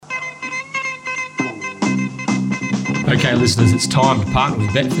Okay, listeners, it's time to partner with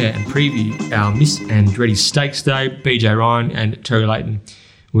Betfair and preview our Miss Andretti Stakes Day. BJ Ryan and Terry Leighton.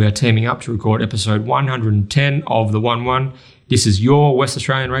 We are teaming up to record episode 110 of the 1-1. This is your West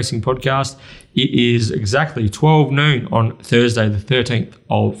Australian Racing podcast. It is exactly 12 noon on Thursday, the 13th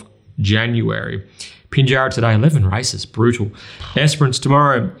of January. Pinjarra today, 11 races, brutal. Esperance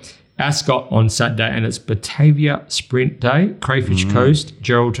tomorrow, Ascot on Saturday, and it's Batavia Sprint Day, Crayfish Coast,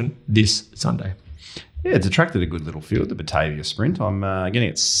 Geraldton this Sunday. Yeah, it's attracted a good little field, the Batavia Sprint. I'm going to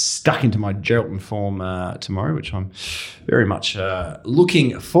get stuck into my Geraldton form tomorrow, which I'm very much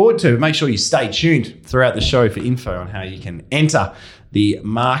looking forward to. Make sure you stay tuned throughout the show for info on how you can enter the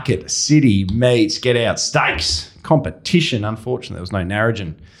Market City Meets Get Out Stakes competition. Unfortunately, there was no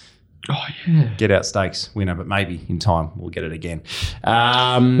Narrogin. Oh, yeah. Get Out Stakes winner, but maybe in time we'll get it again.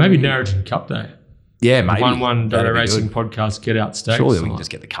 Maybe Narrogin Cup Day. Yeah, maybe. 1-1 Data Racing Podcast Get Out Stakes. Surely we can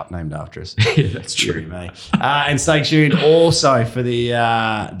just get the cup named after us. Yeah, that's true. Me. And stay tuned also for the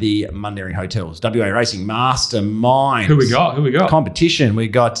Mundaring Hotels WA Racing Mastermind. Who we got? Competition. We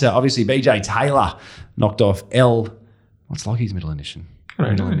got obviously BJ Taylor knocked off What's Lockie's middle initial? I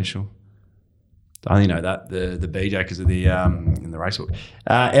don't know. Initial. I only know that the BJ because of the in the racebook.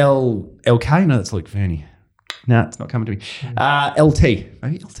 LK. No, that's Luke Fernie. No, it's not coming to me. LT.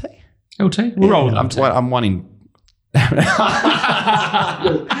 Maybe LT. LT? We'll roll with LT. I'm one in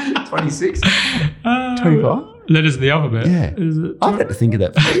 26, 25. Letters in the alphabet. Yeah. I've had to think of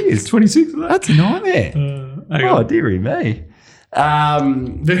that for years. 26 of that? That's a nightmare. Dearie me.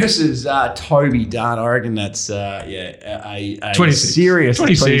 Versus Toby Dunn. I reckon that's a 26. Serious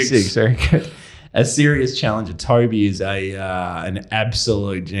 26. Very good. A serious challenger. Toby is an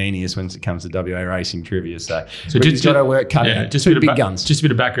absolute genius when it comes to WA racing trivia. So just got our work cut out. Just Two big guns. Just a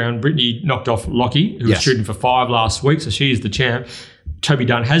bit of background. Brittany knocked off Lockie, who was shooting for 5 last week, so she is the champ. Toby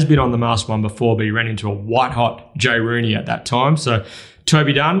Dunn has been on the Master one before, but he ran into a white-hot Jay Rooney at that time. So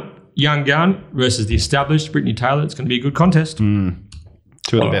Toby Dunn, young gun, versus the established Brittany Taylor. It's going to be a good contest. Two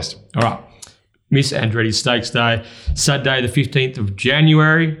of the best. All right. Miss Andretti Stakes Day, Saturday the 15th of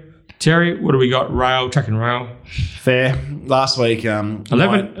January. Terry, what do we got? Track and rail. Fair. Last week.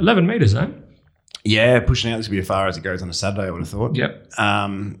 11 metres, eh? Yeah, pushing out. This will be as far as it goes on a Saturday, I would have thought. Yep.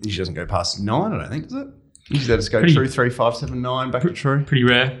 Usually doesn't go past 9, I don't think, does it? Usually they just go through 3, 5, 7, 9, back to true. Pretty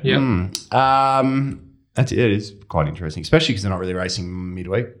rare, yeah. That's it. It is quite interesting, especially because they're not really racing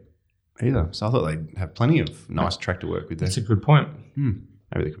midweek either. So I thought they'd have plenty of nice track to work with there. That's a good point. Maybe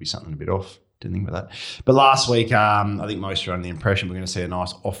there could be something a bit off. Didn't think about that. But last week, I think most are under the impression we're going to see a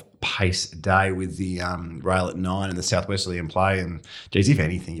nice off-pace day with the rail at 9 and the southwesterly in play. And, geez, if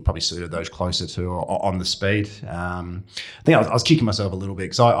anything, you probably suited those closer to or on the speed. I think I was kicking myself a little bit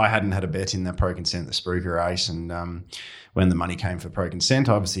because I hadn't had a bet in the Pro Consent, the Spruker race. And when the money came for Pro Consent,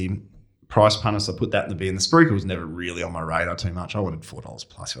 obviously price punter, so I put that in the bin. The Spruker was never really on my radar too much. I wanted $4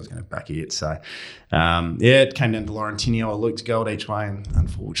 plus if I was going to back it. So, it came down to Laurentinho or Luke's Gold each way, and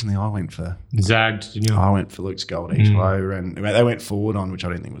unfortunately I went for... Zagged, didn't you? I went for Luke's Gold each way, and they went forward on, which I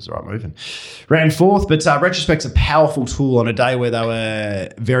didn't think was the right move, and ran fourth. But retrospect's a powerful tool on a day where they were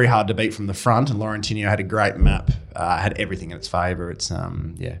very hard to beat from the front, and Laurentinho had a great map, had everything in its favour. It's, I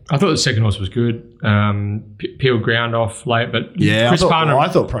thought the second horse was good. Peeled ground off late, but I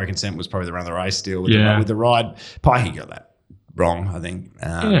thought Pro Consent was probably the run of the race still with the ride. Pikey got that wrong, I think.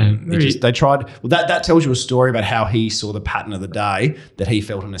 They tried. Well, that tells you a story about how he saw the pattern of the day, that he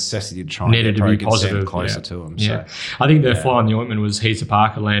felt a necessity to try and get Pro Consent closer to him. Yeah. So, I think the fly in the ointment was Heather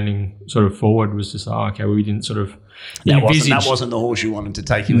Parker landing sort of forward was just, we didn't sort of that wasn't the horse you wanted to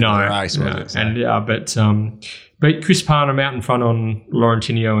take you into the race, was it? So. And but Chris Parner out in front on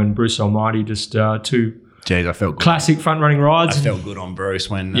Laurentinho and Bruce Almighty, just two Jeez, I felt good. Classic front-running rides. I felt good on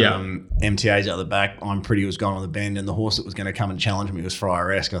Bruce when MTA's out the back. I'm Pretty was gone on the bend, and the horse that was going to come and challenge me was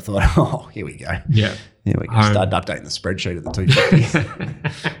Fryer-esque. I thought, here we go. Yeah. Here we go. Started updating the spreadsheet at the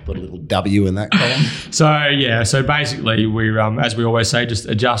 250. Put a little W in that column. So basically we, as we always say, just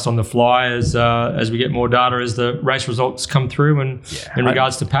adjust on the fly as we get more data as the race results come through and in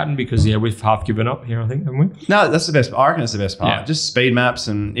regards to pattern, because we've half given up here, I think, haven't we? No, that's the best. I reckon it's the best part. Yeah. Just speed maps,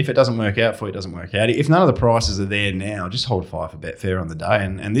 and if it doesn't work out for you, it doesn't work out. If none of the prices are there now, just hold fire for Betfair on the day.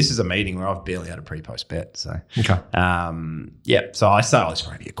 And this is a meeting where I've barely had a pre-post bet. So okay. So I say it's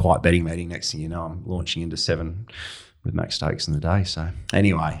going to be a quiet betting meeting. Next thing you know, I'm launching into 7 with Max Stakes in the day. So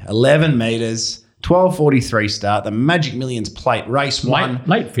anyway, 11 metres, 12:43 start. The Magic Millions plate, race 1.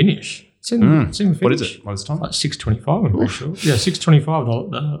 Late finish. It's in the finish. What is it? What is the time? Like 6:25, I'm pretty sure. Yeah,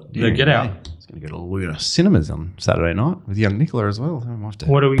 6:25. The get out. It's going to go to Luna Cinemas on Saturday night with young Nicola as well. I might have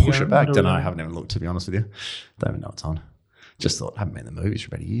to push it back. Don't know. I haven't even looked, to be honest with you. Don't even know what's on. Just thought, haven't been in the movies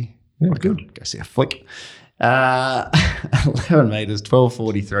for about a year. Yeah, good. Go see a flick. 11 metres,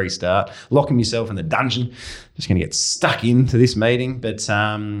 12:43 start. Locking myself in the dungeon. Just going to get stuck into this meeting. But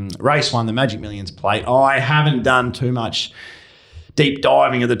race 1, the Magic Millions plate. I haven't done too much deep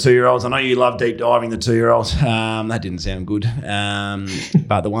diving of the 2-year-olds. I know you love deep diving the 2-year-olds. That didn't sound good.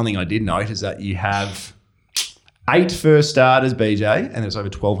 But the one thing I did note is that you have 8 first starters, BJ, and it's over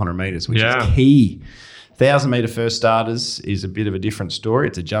 1,200 metres, which is key. 1,000-metre first starters is a bit of a different story.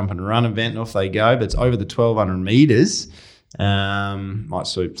 It's a jump and run event, and off they go. But it's over the 1,200 metres. Might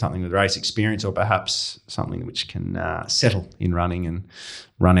suit something with race experience, or perhaps something which can settle in running and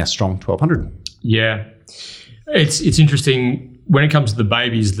run our strong 1,200. Yeah, it's interesting when it comes to the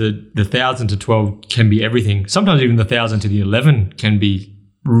babies. The 1,000 to 12 can be everything. Sometimes even the 1,000 to the 11 can be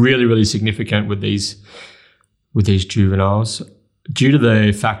really, really significant with these juveniles, due to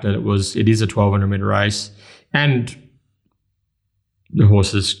the fact that it is a 1,200 metre race, and the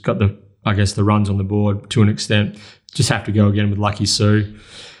horses got the runs on the board to an extent. Just have to go again with Lucky Sue.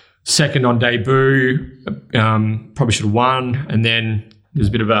 Second on debut, probably should have won, and then there's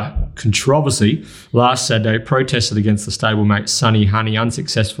a bit of a controversy. Last Saturday, protested against the stablemate Sunny Honey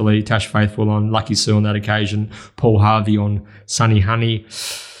unsuccessfully. Tash Faithful on Lucky Sue on that occasion. Paul Harvey on Sunny Honey.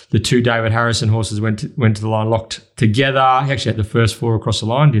 The 2 David Harrison horses went to the line locked together. He actually had the first 4 across the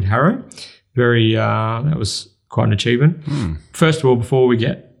line, did Harrow. That was quite an achievement. First of all, before we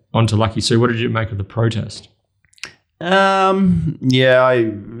get onto Lucky Sue, what did you make of the protest? I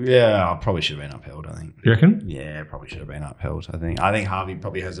probably should have been upheld, I think. You reckon? Yeah, probably should have been upheld. I think Harvey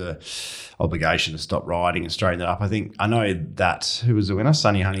probably has a obligation to stop riding and straighten it up. I know that, who was the winner?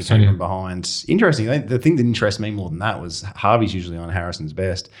 Sunny Honey came from behind. Interesting. The thing that interested me more than that was Harvey's usually on Harrison's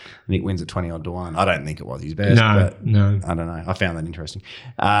best, and Nick wins at 20-odd to 1. I don't think it was his best. No. I don't know. I found that interesting.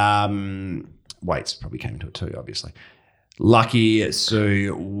 Weights probably came into it too, obviously. Lucky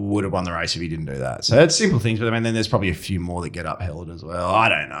Sue would have won the race if he didn't do that. So it's simple things, but then there's probably a few more that get upheld as well. I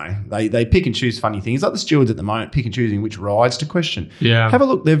don't know. They pick and choose funny things. Like the stewards at the moment, pick and choosing which rides to question. Yeah. Have a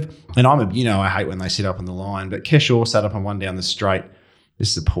look. I hate when they sit up on the line, but Keshaw sat up on one down the straight.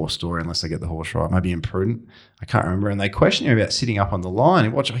 This is a poor story unless they get the horse right. Maybe imprudent. I can't remember. And they questioned him about sitting up on the line.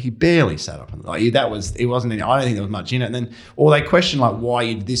 And he barely sat up on the line. I don't think there was much in it. And then, or they questioned why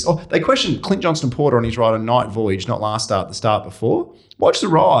you did this. Or they questioned Clint Johnston-Porter on his ride on Night Voyage, not last start, the start before. Watch the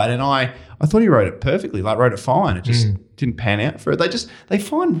ride, and I thought he rode it perfectly, rode it fine. It just didn't pan out for it. They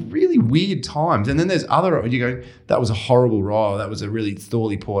find really weird times. And then there's other, you go, that was a horrible ride. That was a really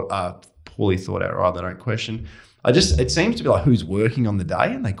poorly thought out ride they don't question. It seems to be like who's working on the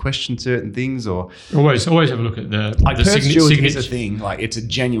day, and they question certain things, or always have a look at the signature. Is a thing, it's a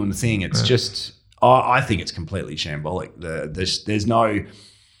genuine thing. It's just I think it's completely shambolic. There's no,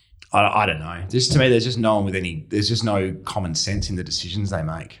 I don't know. Just to me, there's just no one with any. There's just no common sense in the decisions they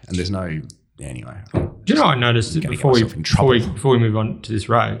make, and there's no anyway. Do you know? I noticed before we move on to this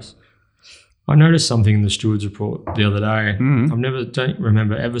race, I noticed something in the stewards report the other day. Don't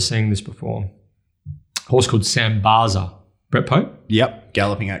remember ever seeing this before. Horse called Sambaza. Brett Pope? Yep,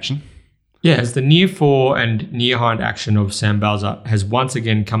 galloping action. Yeah, as the near fore and near hind action of Sambaza has once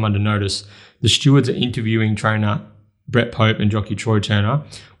again come under notice, the stewards are interviewing trainer Brett Pope and jockey Troy Turner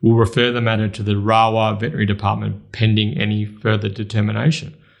will refer the matter to the Rawa Veterinary Department pending any further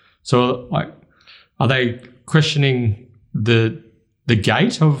determination. So, are they questioning the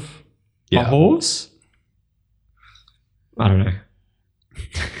gait of a horse? I don't know.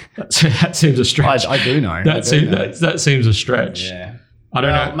 That seems a stretch. I do know. That seems a stretch. Yeah. I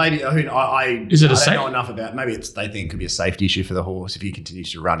don't know. Maybe is it I don't know enough about. Maybe they think it could be a safety issue for the horse if he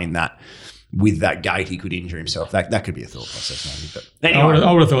continues to run in that. With that gait, he could injure himself. That could be a thought process, maybe. But anyway.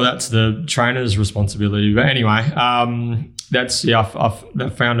 I would have thought that's the trainer's responsibility. But anyway, I've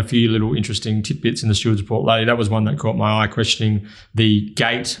found a few little interesting tidbits in the stewards report lately. That was one that caught my eye, questioning the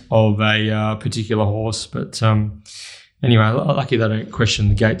gait of a particular horse. But anyway, lucky they don't question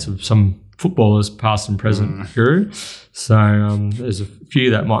the gaits of some footballers, past and present, Guru. So there's a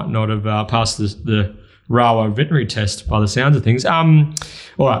few that might not have passed the Rawa veterinary test by the sounds of things. All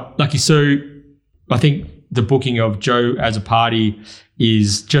right, Lucky Sue, I think the booking of Joe as a party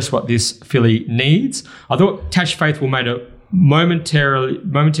is just what this filly needs. I thought Tash Faithful made a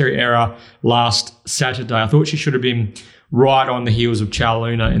momentary error last Saturday. I thought she should have been right on the heels of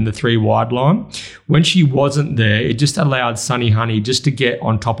Charluna in the 3 wide line. When she wasn't there, it just allowed Sunny Honey just to get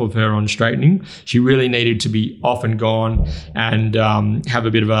on top of her on straightening. She really needed to be off and gone and have a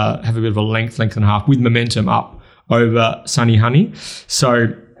bit of a length and a half with momentum up over Sunny Honey.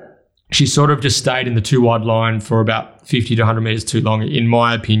 So she sort of just stayed in the too wide line for about 50 to 100 metres too long, in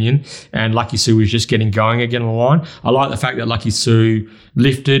my opinion. And Lucky Sue was just getting going again on the line. I like the fact that Lucky Sue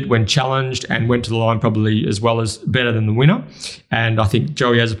lifted when challenged and went to the line probably as well as better than the winner. And I think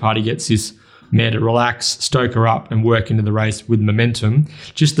Joey Azzopardi gets this mare to relax, stoke her up and work into the race with momentum.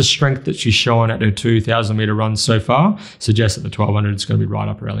 Just the strength that she's shown at her 2,000 metre run so far suggests that the 1,200 is going to be right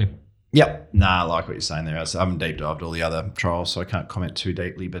up her alley. Yep. Nah, I like what you're saying there. I haven't deep dived all the other trials, so I can't comment too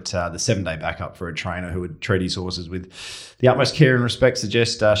deeply. But the 7-day backup for a trainer who would treat his horses with the utmost care and respect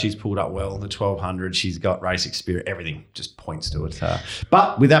suggests she's pulled up well. The 1,200, she's got race experience. Everything just points to it.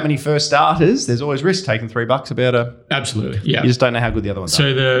 But with that many first starters, there's always risk taking $3 about her. Absolutely, yeah. You just don't know how good the other ones are.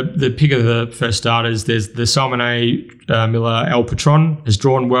 So the pick of the first starters, there's the Simon A. Miller El Patron has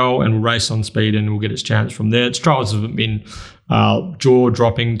drawn well and will race on speed and will get its chance from there. Its trials haven't been jaw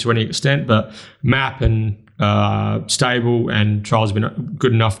dropping to any extent, but map and stable and trials have been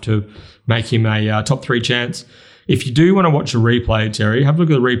good enough to make him a top 3 chance. If you do want to watch a replay, Terry, have a look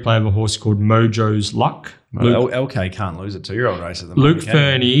at the replay of a horse called Mojo's Luck. LK can't lose a 2-year-old race at the Luke moment.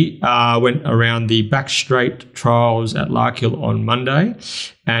 Fernie went around the back straight trials at Larkhill on Monday,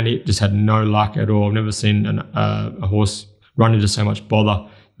 and it just had no luck at all. I've never seen a horse run into so much bother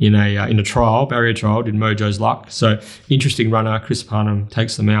in a trial, barrier trial, did Mojo's Luck. So interesting runner. Chris Parnham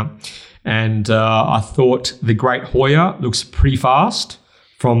takes them out. And I thought the Great Hoya looks pretty fast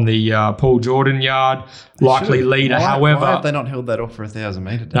from the Paul Jordan yard. Likely leader, however. Why have they not held that off for 1,000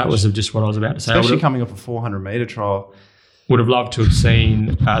 metre? That was just what I was about to say. Especially coming off a 400 metre trial. Would have loved to have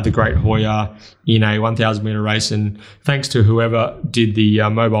seen the Great Hoya in a 1,000 metre race, and thanks to whoever did the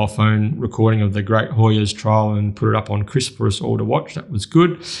mobile phone recording of the Great Hoya's trial and put it up on Chris for us all to watch, that was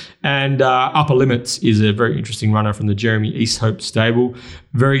good. And Upper Limits is a very interesting runner from the Jeremy Easthope stable.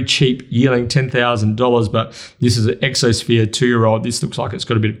 Very cheap, yielding $10,000, but this is an Exosphere 2-year-old. This looks like it's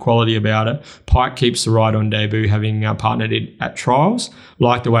got a bit of quality about it. Pike keeps the ride on debut, having partnered it at trials.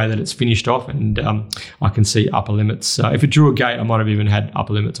 Like the way that it's finished off, and I can see Upper Limits. If it drew a gate, I might have even had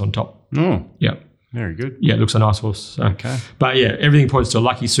Upper Limits on top. Oh, yeah. Very good. Yeah, it looks a nice horse. So. Okay. But yeah, everything points to a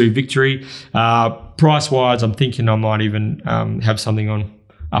Lucky Sue victory. Price-wise, I'm thinking I might even have something on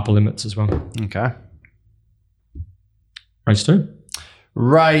Upper Limits as well. Okay. Race 2.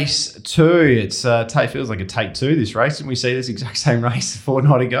 Race 2. It's feels like a take 2, this race. Didn't we see this exact same race a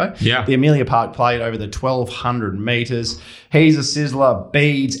fortnight ago? Yeah. The Amelia Park Plate over the 1,200 metres. He's a Sizzler,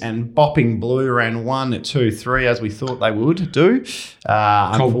 Beads and Bopping Blue ran 1, 2, 3, as we thought they would do.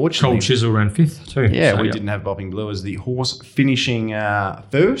 Unfortunately. Cold Chisel ran 5th too. Yeah, so we didn't have Bopping Blue as the horse finishing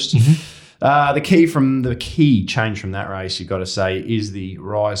first. Mm-hmm. The key change from that race, you've got to say, is the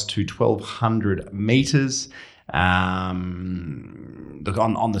rise to 1,200 metres. Look,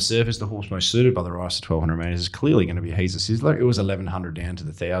 on the surface, the horse most suited by the rise to 1,200 metres is clearly going to be He's a Sizzler. It was 1,100 down to the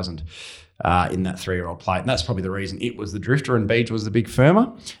 1,000 in that 3-year-old plate, and that's probably the reason it was the drifter and Beach was the big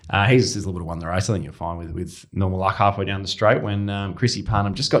firmer. He's a Sizzler would have won the race. I think you're fine with normal luck halfway down the straight when Chrissy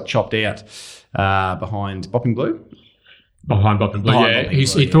Parnham just got chopped out behind Bopping Blue. Behind Bopping Blue,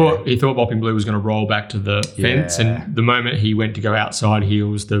 He thought Bopping Blue was going to roll back to the fence, and the moment he went to go outside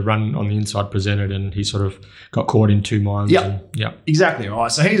heels, the run on the inside presented, and he sort of got caught in 2 minds. Yeah, exactly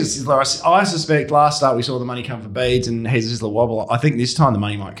right. So He's a Sizzler. I suspect last start we saw the money come for Beads and He's a Sizzler wobble. I think this time the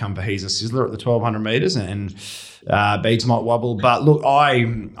money might come for He's a Sizzler at the 1,200 metres, and Beads might wobble. But look,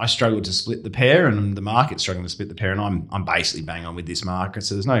 I struggled to split the pair, and the market's struggling to split the pair, and I'm basically bang on with this market.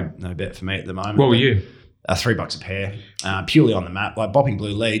 So there's no bet for me at the moment. What were you? $3 a pair, purely on the map. Like Bopping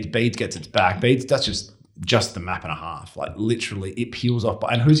Blue leads, Beads gets its back. Beads, that's just the map and a half. Like literally, it peels off.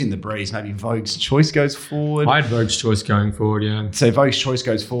 And who's in the breeze? Maybe Vogue's Choice goes forward. I had Vogue's Choice going forward, yeah. So Vogue's Choice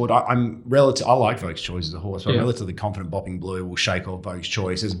goes forward. I like Vogue's Choice as a horse. I'm relatively confident Bopping Blue will shake off Vogue's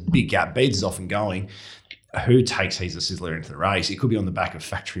Choice. There's a big gap. Beads is often going. Who takes He's a Sizzler into the race? It could be on the back of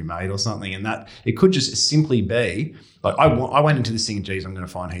Factory Made or something, and that it could just simply be like I went into this thing. Geez, I'm going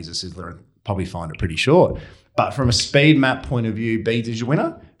to find He's a Sizzler and probably find it pretty short. But from a speed map point of view, Beads is your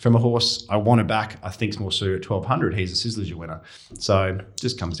winner. From a horse I want to back, I think's more suited at 1,200. He's a Sizzler's your winner. So it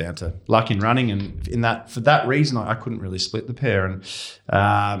just comes down to luck in running, and for that reason, I couldn't really split the pair. And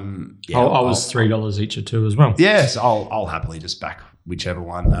I was $3 each or 2 as well. Yes, I'll happily just back whichever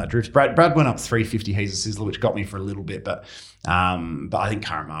one drifts. Brad went up $3.50. He's a Sizzler, which got me for a little bit, but I think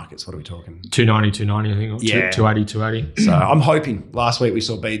current markets, what are we talking? 290, I think, or 280. So I'm hoping. Last week we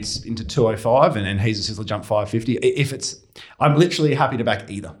saw Beads into 205 and He's a Sizzler jump 550. I'm literally happy to back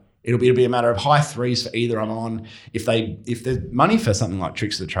either. It'll be a matter of high threes for either I'm on. If there's money for something like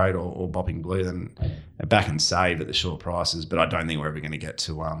Tricks of the Trade or Bopping Blue, then back and save at the short prices. But I don't think we're ever going to get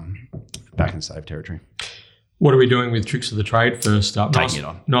to back and save territory. What are we doing with Tricks of the Trade first up? Taking it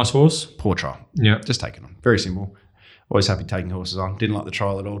on. Nice horse. Poor trial. Yeah. Just take it on. Very simple. Always happy taking horses on. Didn't like the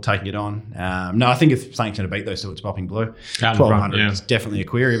trial at all, taking it on. No, I think if something's going to beat those two, it's Bopping Blue. 1,200 is definitely a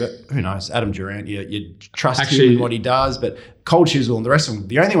query, but who knows? Adam Durant, you trust him in what he does, but Cold Chisel and the rest of them,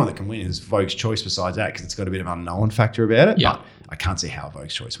 the only one that can win is Vogue's Choice besides that because it's got a bit of unknown factor about it. Yeah. But I can't see how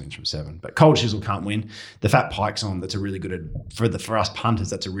Vogue's Choice wins from 7. But Cold Chisel can't win. The Fat Pike's on, that's a really good, for us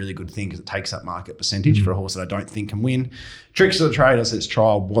punters, that's a really good thing because it takes up market percentage for a horse that I don't think can win. Tricks of the Trade, as its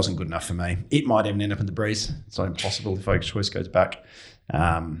trial wasn't good enough for me. It might even end up in the breeze. It's not impossible if Vogue's Choice goes back.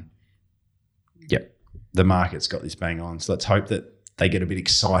 The market's got this bang on. So let's hope that they get a bit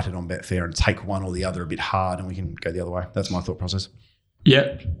excited on Betfair and take one or the other a bit hard and we can go the other way. That's my thought process.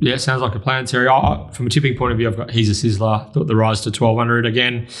 Yeah, sounds like a plan, Terry. From a tipping point of view, I've got He's a Sizzler. Thought the rise to 1,200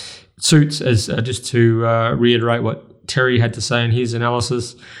 again suits, as just to reiterate what Terry had to say in his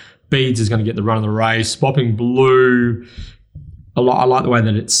analysis. Beads is going to get the run of the race. Bopping Blue, I like the way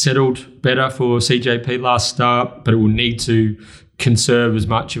that it's settled better for CJP last start, but it will need to conserve as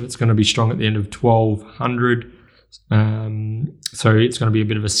much if it's going to be strong at the end of 1,200. So it's going to be a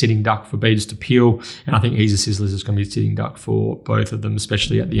bit of a sitting duck for Beaters to peel, and I think He's a Sizzler is going to be a sitting duck for both of them,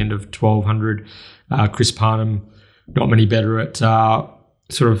 especially at the end of 1,200. Chris Parnham, not many better at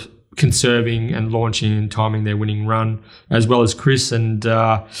sort of conserving and launching and timing their winning run, as well as Chris. And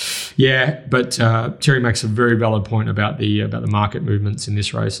but Terry makes a very valid point about the market movements in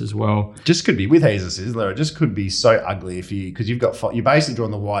this race as well. Just could be with He's a Sizzler. It just could be so ugly because you've got you're basically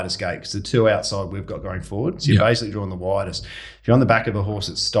drawing the widest gate because the two outside we've got going forward. So you're basically drawing the widest. If you're on the back of a horse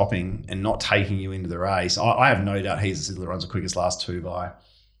that's stopping and not taking you into the race, I have no doubt He's a Sizzler runs the quickest last two by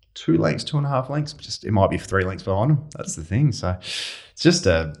 2 lengths, 2.5 lengths. Just it might be 3 lengths behind him. That's the thing. So it's just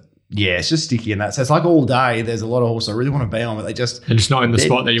it's just sticky in that. So it's like all day, there's a lot of horses I really want to be on, but they're just not in the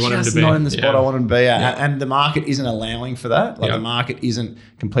spot that you want them to be. Not in the spot I want them to be at. And the market isn't allowing for that. The market isn't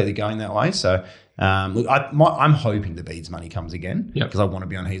completely going that way. So look, I'm hoping the Beads money comes again because I want to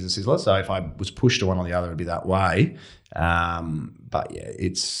be on He's a Sizzler. So if I was pushed to one or the other, it'd be that way. But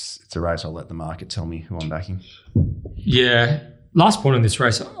it's a race. I'll let the market tell me who I'm backing. Yeah. Last point on this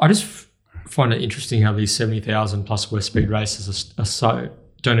race, I just find it interesting how these 70,000 plus West Speed races are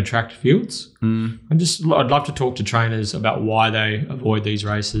don't attract fields. I'd love to talk to trainers about why they avoid these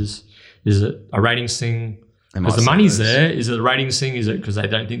races. Is it a ratings thing? Because the money's there. Is it a ratings thing? Is it because they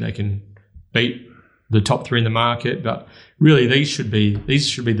don't think they can beat the top 3 in the market? But really, these should be the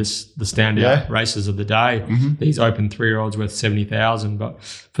standout races of the day. These open 3-year-olds worth 70,000. But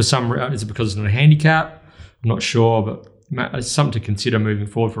for some, is it because it's not a handicap? I'm not sure, but it's something to consider moving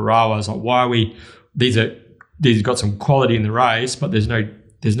forward for Rawa. It's like, why are we? These got some quality in the race, but there's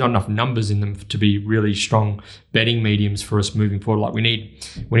not enough numbers in them to be really strong betting mediums for us moving forward. Like we need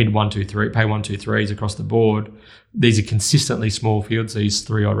 1, 2, 3, pay 1, 2, 3s across the board. These are consistently small fields, these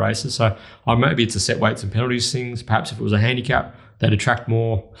 3-odd races. So maybe it's a set weights and penalties things. Perhaps if it was a handicap, they'd attract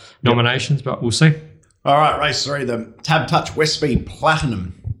more nominations, but we'll see. All right, race 3, the Tab Touch West Speed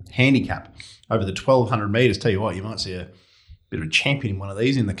Platinum handicap over the 1,200 metres. Tell you what, you might see a bit of a champion in one of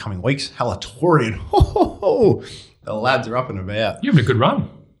these in the coming weeks. Halatorian. The lads are up and about. You're having a good run.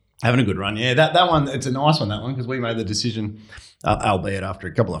 Having a good run, yeah. That one, it's a nice one, that one, because we made the decision, albeit after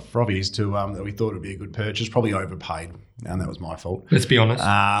a couple of frothies, that we thought it would be a good purchase, probably overpaid, and that was my fault. Let's be honest.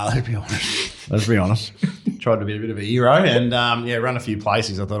 Let's be honest. Tried to be a bit of a hero and, run a few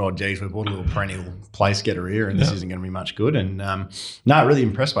places. I thought, we bought a little perennial place getter here, and this isn't going to be much good. And, really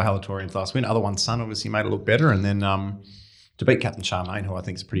impressed by Halatorian's last win. Other one's son obviously made it look better, and then to beat Captain Charmaine, who I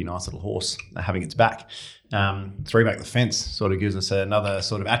think is a pretty nice little horse, having its back. 3 back the fence sort of gives us another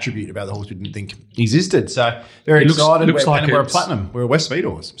sort of attribute about the horse we didn't think existed. So very excited. We're a platinum. We're a West Speed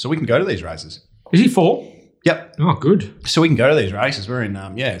horse, so we can go to these races. Is he 4? Yep. Oh, good. So we can go to these races. We're in,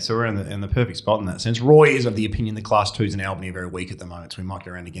 so we're in the perfect spot in that sense. Roy is of the opinion the Class 2s in Albany are very weak at the moment, so we might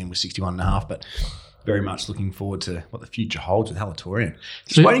go around again with 61.5, but very much looking forward to what the future holds with Halatorian.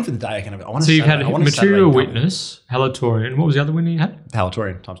 Just waiting for the day I can have it. So you've had Material Witness, Halatorian. What was the other winner you had?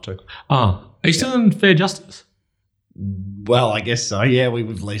 Halatorian times 2. Oh. Are you still in Fair Justice? Well, I guess so. Yeah,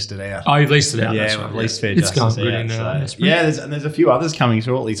 we've leased it out. Oh, you've leased it out. Yeah, we've leased Fair Justice. It's gone good out. There's a few others coming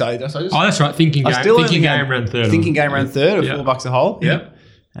shortly. So that's right. Thinking game round third. Thinking game round third at $4 a hole. Yep.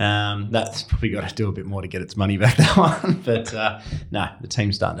 That's probably got to do a bit more to get its money back, that one. But no, the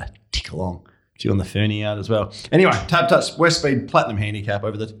team's starting to tick along. A few on the Fernie yard as well. Anyway, Tab Touch West Speed Platinum handicap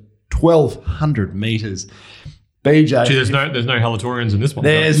over the 1,200 metres. BJ. Gee, there's no Halatorians in this one.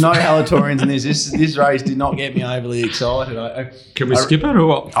 There's no Halatorians in this. This race did not get me overly excited. Can we skip it or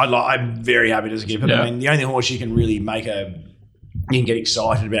what? I'm very happy to skip it. Yeah. I mean, the only horse you can really make a you can get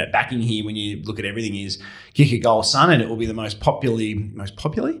excited about backing here when you look at everything is Kick a Goal Sun, and it will be the most popular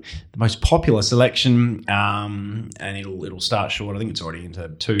selection, and it'll start short. I think it's already into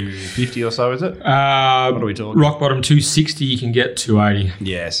 250 or so, is it? What are we talking? Rock bottom 260, you can get 280.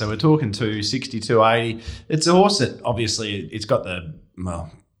 Yeah, so we're talking 260, 280. It's a horse that obviously it's got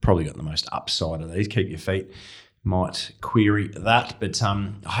probably got the most upside of these. Keep Your Feet might query that, but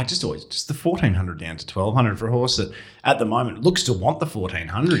I just the 1400 down to 1200 for a horse that at the moment looks to want the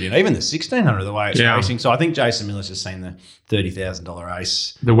 1400, even the 1600 the way it's racing. So I think Jason Miller's just seen the $30,000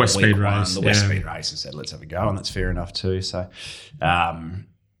 race, the West Speed race, West Speed race, and said let's have a go, and that's fair enough too. So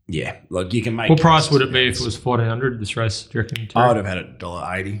look, you can make. What price would it be if it was 1400 this race? Do you reckon? I would have had it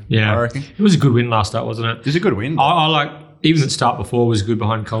 $1.80. Yeah, I reckon it was a good win last start, wasn't it? It was a good win. I like. Even the start before was good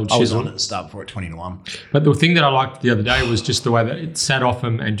behind Cold Chisel. I was on at the start before at 20-1. But the thing that I liked the other day was just the way that it sat off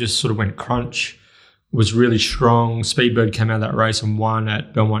him and just sort of went crunch. Was really strong. Speedbird came out of that race and won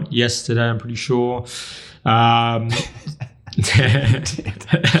at Belmont yesterday, I'm pretty sure.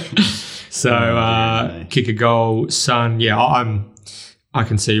 Kick a Goal Sun. Yeah, I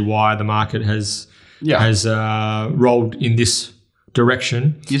can see why the market has rolled in this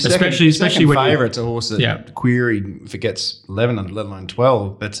direction, especially when favourite's a horse that queried forgets 1100, let alone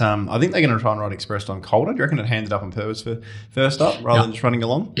 12. But I think they're going to try and ride Express on Calder. Do you reckon it hands it up on purpose for first up rather than just running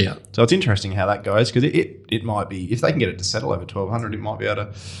along? Yeah. So it's interesting how that goes, because it might be, if they can get it to settle over 1200, it might be able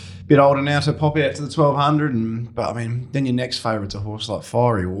to bit older now to pop out to the 1200. But I mean, then your next favourite's a horse like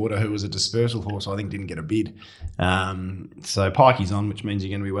Fiery Water, who was a dispersal horse. I think didn't get a bid. So Pikey's on, which means you're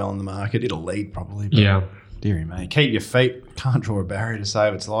going to be well in the market. It'll lead probably. But yeah. Deary mate. Keep Your Feet. Can't draw a barrier to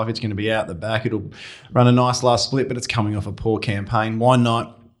save its life. It's going to be out the back. It'll run a nice last split, but it's coming off a poor campaign. Wine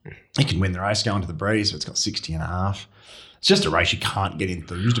Night, it can win the race going to the breeze, but it's got 60.5. It's just a race you can't get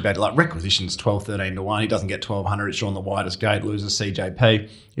enthused about. Like Requisition's 12, 13 to 1. He doesn't get 1200. It's drawn the widest gate, loses CJP.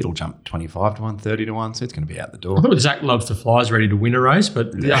 It'll jump 25 to 1, 30 to 1. So it's going to be out the door. I thought Zach Loves to Fly is ready to win a race, but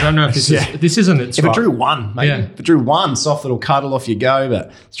I don't know if this isn't its If right. it drew one, maybe. Yeah. If it drew one, soft little cuddle off you go,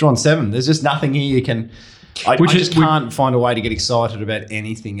 but it's drawn 7. There's just nothing here you can... I just can't find a way to get excited about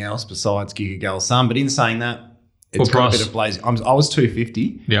anything else besides Kick a Goal Sun. But in saying that, it's got a bit of blazing. I was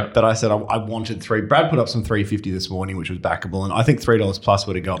 250, but I said I wanted 3. Brad put up some 350 this morning, which was backable, and I think $3 plus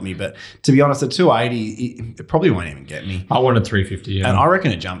would have got me. But to be honest, at 280, it probably won't even get me. I wanted 350, and I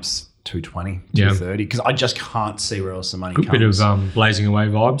reckon it jumps 220, 230, because I just can't see where else the money comes. Good bit of blazing away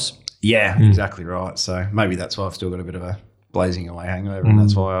vibes. Yeah, exactly right. So maybe that's why I've still got a bit of a blazing away hangover, and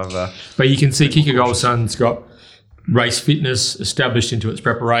that's why I've... but you can see Kick a Goal Sun's got race fitness established into its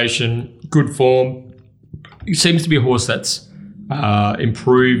preparation, good form. It seems to be a horse that's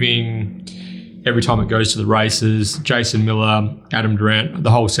improving every time it goes to the races. Jason Miller, Adam Durant,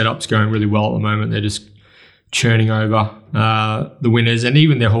 the whole setup's going really well at the moment. They're just churning over the winners, and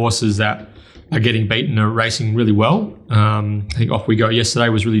even their horses that are getting beaten are racing really well. I think Off We Go yesterday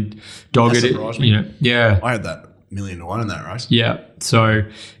was really dogged. That surprised me. I had that 1,000,000 to 1 in that race. Yeah, so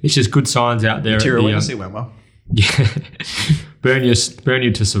it's just good signs out there. Material Wednesday went well. Yeah, Burn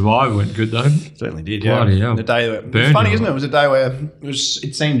You to Survive went good though. Certainly did. Yeah, the day it's funny, isn't it? It was a day where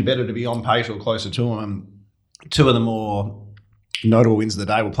it seemed better to be on pace or closer to them. Two of the more notable wins of the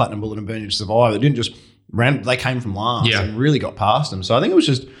day were Platinum Bullet and Burn You to Survive. They didn't just they came from last and really got past them. So I think it was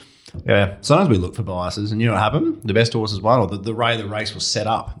just sometimes we look for biases, and you know what happened? The best horses won, or the way the race was set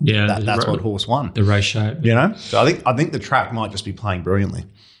up. Yeah, that's what horse won. The race shape. So I think the track might just be playing brilliantly.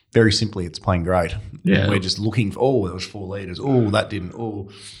 Very simply, it's playing great. Yeah. We're just looking for, there was 4 leaders. Oh, that didn't. Oh,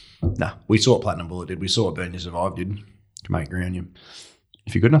 no. We saw what Platinum Bullet did. We saw what Burn You Survive did to make ground you.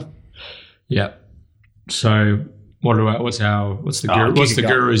 If you're good enough. Yeah. So what's the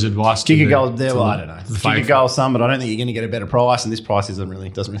guru's advice? Kick a Goal there. Well, I don't know. Kick a Goal Sun, but I don't think you're going to get a better price, and this price doesn't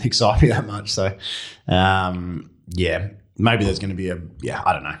really excite me that much. So, maybe there's going to be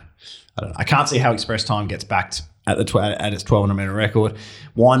I don't know. I can't see how Express Time gets backed at its 1,200 metre record.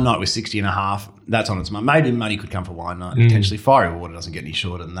 Wine Night was 60.5. That's on its money. Maybe money could come for Wine Night potentially. Fiery Water doesn't get any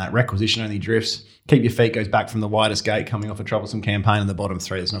shorter than that. Requisition only drifts. Keep Your Feet goes back from the widest gate, coming off a troublesome campaign, and the bottom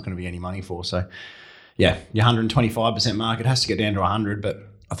 3 there's not going to be any money for. So, your 125% market has to get down to 100, but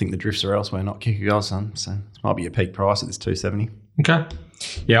I think the drifts are elsewhere, not Kick a Goal Sun. So this might be your peak price at this 270. Okay.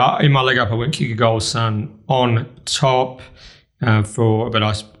 Yeah, in my leg up, I went Kick a Goal Sun on top. My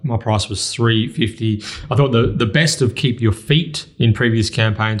price was $350. I thought the best of Keep Your Feet in previous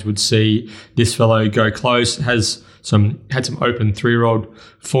campaigns would see this fellow go close. Had some open 3-year-old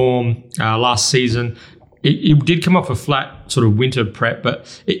form last season. it did come off a flat sort of winter prep,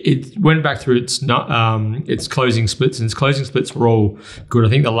 but it went back through its closing splits, and its closing splits were all good. I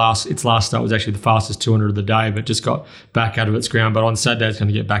think its last start was actually the fastest 200 of the day, but just got back out of its ground. But on Saturday, it's going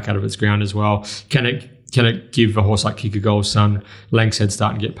to get back out of its ground as well. Can it give a horse like Kick a Goal Sun lengths head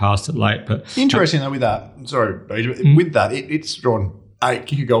start and get past it late? But interesting though with that. Sorry, with that, it's drawn 8,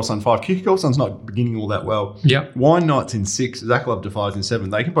 Kick a Goal Sun 5. Kick a Goal Sun's not beginning all that well. Yeah. Wine Knight's in 6. Zach Love Defies in 7.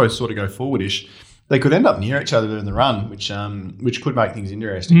 They can both sort of go forwardish. They could end up near each other in the run, which could make things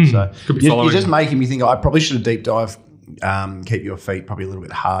interesting. So you're just making me think I probably should have deep dive. Keep your feet probably a little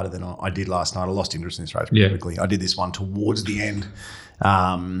bit harder than I did last night. I lost interest in this race pretty quickly. I did this one towards the end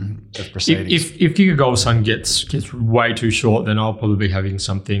of proceedings. If Kick a Goal Sun gets way too short, then I'll probably be having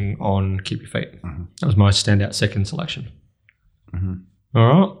something on Keep Your Feet. Mm-hmm. That was my standout second selection. Mm-hmm. All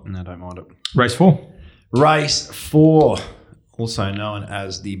right. No, don't mind it. Race 4. Race 4, also known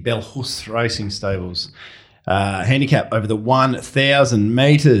as the Belhus Racing Stables. Handicap over the 1,000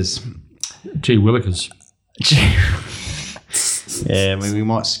 metres. Gee willikers. Yeah, I mean, we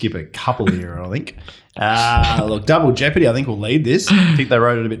might skip a couple here, I think. Look, Double Jeopardy, I think, will lead this. I think they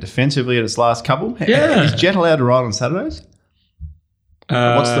rode it a bit defensively at its last couple. Yeah. Is Jet allowed to ride on Saturdays?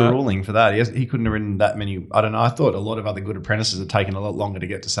 What's the ruling for that? He couldn't have ridden that many. I don't know. I thought a lot of other good apprentices had taken a lot longer to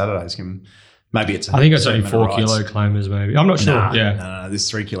get to Saturdays. Maybe it's. I think it's only 4 kilo claimers, maybe. I'm not sure. No. There's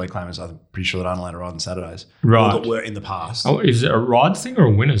 3 kilo claimers. I'm pretty sure that aren't allowed to ride on Saturdays. Right. Or that were in the past. Oh, is it a ride thing or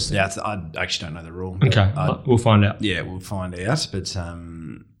a winners thing? Yeah, I actually don't know the rule. Okay, we'll find out. Yeah, we'll find out. But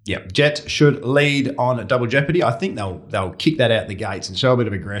Jet should lead on Double Jeopardy. I think they'll kick that out the gates and show a bit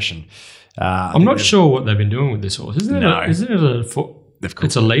of aggression. I'm not sure what they've been doing with this horse. Isn't it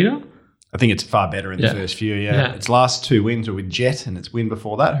it's a leader? I think it's far better in the first few. Yeah. Its last 2 wins were with Jet, and its win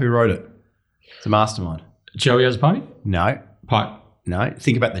before that. Who wrote it? It's a mastermind. Joey Asparty? No. Pipe? No.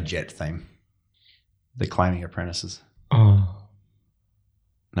 Think about the Jet theme. They're claiming apprentices. Oh.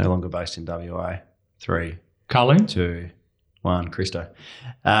 No longer based in WA. 3. Carleen? 2. 1. Christo.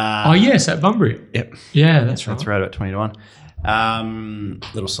 Yes, at Bunbury. Yep. Yeah, that's right. That's right, about 20 to 1.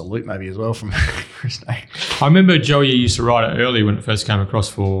 Little salute maybe as well from Christo. I remember Joey used to ride it early when it first came across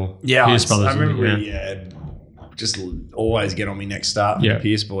for Pierce Brothers. I remember just always get on me next start with the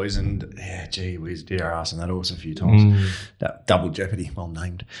Pierce boys, and gee whiz, did our ass on that horse a few times. That Double Jeopardy, well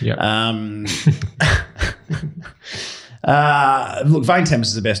named. Yeah. Look, Vane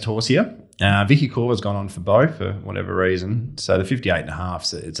Tempest is the best horse here. Vicky Corva's gone on for both for whatever reason. So the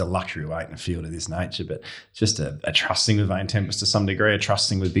 58.5, it's a luxury weight in a field of this nature, but just a trusting with Vane Tempest to some degree, a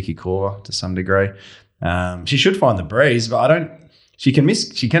trusting with Vicky Corva to some degree. She should find the breeze, but I don't. She can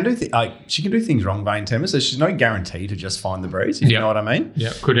miss. She can do things wrong, Vane Tempest. So she's no guarantee to just find the breeze. If you know what I mean?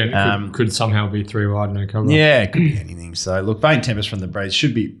 Yeah, could somehow be 3 wide, no cover. Yeah, it could be anything. So look, Vane Tempest from the breeze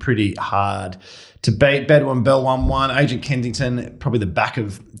should be pretty hard to beat. Bedouin Bell 1-1. Agent Kensington, probably the back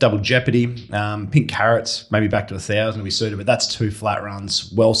of Double Jeopardy. Pink Carrots, maybe back to 1,000 will be suited, but that's 2 flat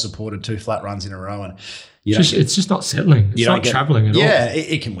runs, well supported 2 flat runs in a row, and it's just not settling. It's not travelling at all. Yeah,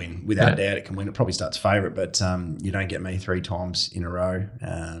 it can win. Without doubt, it can win. It probably starts favourite, but you don't get me 3 times in a row.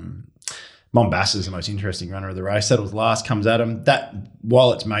 Mombasa is the most interesting runner of the race. Settles last, comes at him. That,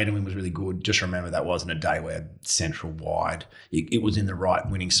 while its maiden win was really good, just remember that wasn't a day where central wide. It was in the right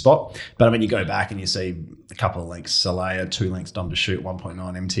winning spot. But I mean, you go back and you see a couple of lengths Salaya, 2 lengths Dom to Shoot, 1.9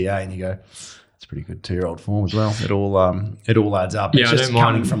 MTA, and you go, it's pretty good 2-year-old form as well. It all adds up. Yeah, it's just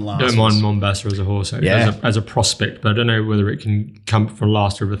coming from last. I don't mind Mombasa as a horse, as a prospect, but I don't know whether it can come from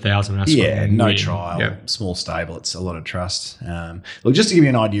last over 1,000. Yeah, no trial, small stable. It's a lot of trust. Look, just to give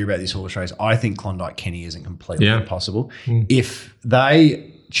you an idea about this horse race, I think Klondike Kenny isn't completely impossible. If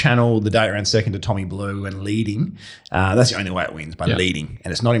they channel the date around second to Tommy Blue and leading, that's the only way it wins, by leading,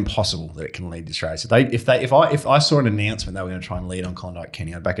 and it's not impossible that it can lead this race. If I saw an announcement they were going to try and lead on Klondike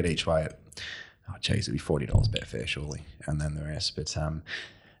Kenny, I'd back it each way. It'd be $40 Betfair surely, and then the rest. But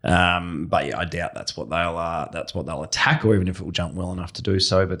yeah, I doubt that's what they'll attack, or even if it will jump well enough to do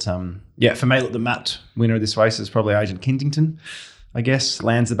so. But for me, look, the mapped winner of this race is probably Agent Kensington. I guess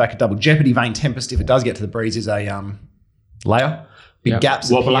lands the back of Double Jeopardy. Vane Tempest, if it does get to the breeze, is a layer. Big gaps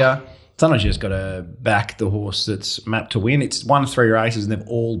here. Sometimes you just got to back the horse that's mapped to win. It's won 3 races and they've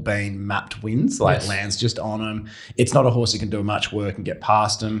all been mapped wins. Lands just on them. It's not a horse that can do much work and get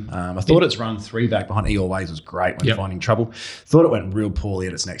past them. I thought its run 3 back behind E Always was great when finding trouble. Thought it went real poorly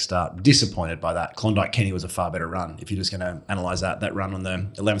at its next start. Disappointed by that. Klondike Kenny was a far better run. If you're just going to analyse that run on the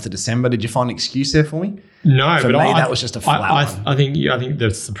 11th of December, did you find an excuse there for me? No, For but me, that was just a flat one. I think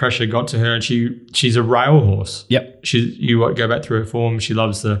the pressure got to her, and she's a rail horse. Yep. Go back through her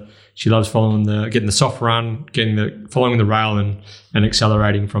getting the soft run, following the rail and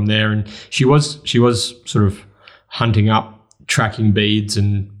accelerating from there. And she was sort of hunting up tracking beads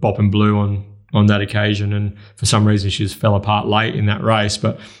and bopping blue on that occasion, and for some reason she just fell apart late in that race.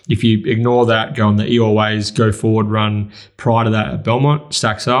 But if you ignore that, go on the Eeyore Ways, go forward run prior to that at Belmont,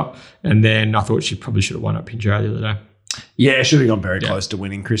 stacks up, and then I thought she probably should have won at Pinjarra the other day. Yeah, should have gone very close to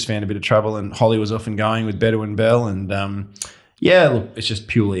winning. Chris found a bit of trouble, and Holly was off and going with Bedouin Bell, and look, it's just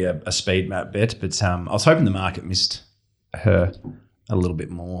purely a speed map bet, but I was hoping the market missed her a little bit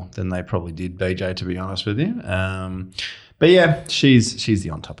more than they probably did, BJ, to be honest with you. But yeah, she's the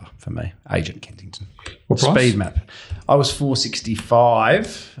on-topper for me. Agent Kensington. What price? Speed map. I was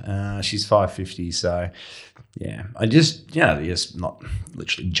 465. She's 550. So yeah, just not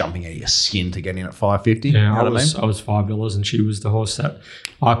literally jumping out of your skin to get in at 550. Yeah, you know I was $5, and she was the horse that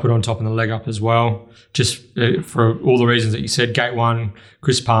I put on top in the leg up as well. Just for all the reasons that you said. Gate 1,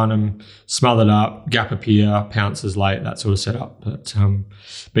 Chris Parnham smothered up, gap appear, pounces late, that sort of setup.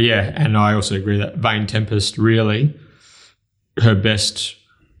 But yeah, and I also agree that Vain Tempest really. Her best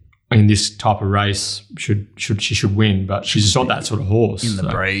in this type of race she should win, but she's just not that sort of horse. In the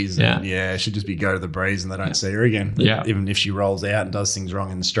breeze. Yeah, should just be go to the breeze and they don't see her again. Yeah. Even if she rolls out and does things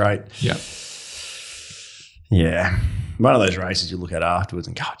wrong in the straight. Yeah. Yeah. One of those races you look at afterwards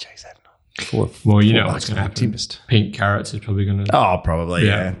and go, oh, geez, that. What's going to happen. Tempest. Pink Carrots is probably going to. Oh, probably,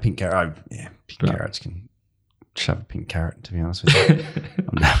 yeah. Pink Carrot. Pink Carrots can shove a pink carrot, to be honest with you.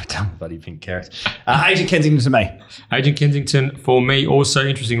 I'm never done with bloody pink carrots. Agent Kensington to me. Agent Kensington for me, also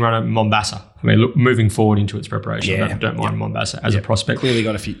interesting runner, Mombasa. I mean, look, moving forward into its preparation, I don't mind Mombasa as a prospect. Clearly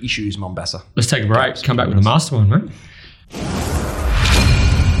got a few issues, Mombasa. Let's take a break. Come back with a mastermind, mate.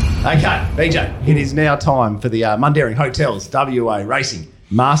 Okay, BJ, it is now time for the Mundaring Hotels WA Racing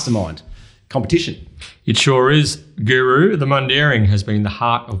Mastermind competition. It sure is, Guru. The Mundaring has been the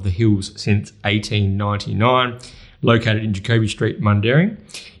heart of the hills since 1899, located in Jacoby Street, Mundaring.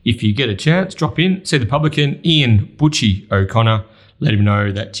 If you get a chance, drop in, see the publican, Ian Butchie O'Connor. Let him know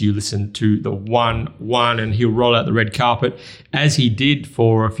that you listen to the 1-1, and he'll roll out the red carpet, as he did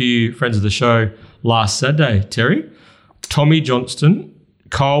for a few friends of the show last Saturday, Terry. Tommy Johnston,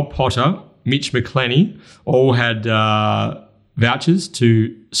 Kyle Potter, Mitch McClenny all had vouchers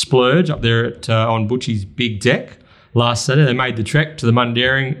to splurge up there on Butchie's big deck last Saturday. They made the trek to the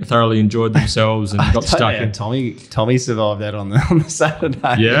Mundaring, thoroughly enjoyed themselves, and got stuck in. Tommy survived that on the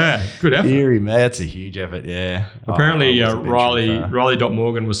Saturday. Yeah, good effort. Deary me, that's a huge effort. Yeah. Apparently, Riley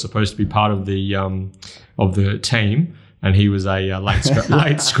Morgan was supposed to be part of the team, and he was a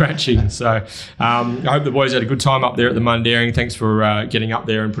late scratching. So I hope the boys had a good time up there at the Mundaring. Thanks for getting up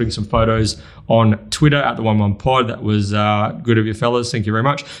there and putting some photos on Twitter at the 1-1 pod. That was good of you fellas. Thank you very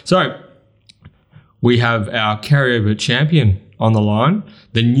much. So we have our carryover champion on the line,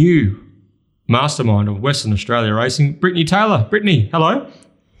 the new mastermind of Western Australia Racing, Brittany Taylor. Brittany, hello.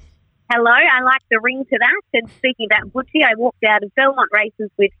 Hello, I like the ring to that. And speaking of that, Butchie, I walked out of Belmont races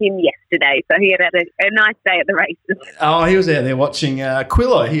with him yesterday, so he had a nice day at the races. Oh, he was out there watching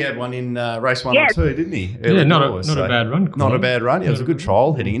Quillo. He had one in race 1 or 2, didn't he? Not a bad run. Quillo. Not a bad run. Yeah, it was a good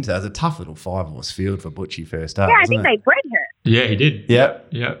trial heading into that. It was a tough little 5-horse field for Butchie first up. Yeah, I think they bred her. Yeah, he did. Yep.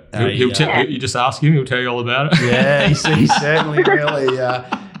 You just ask him; he'll tell you all about it. Yeah, he certainly really.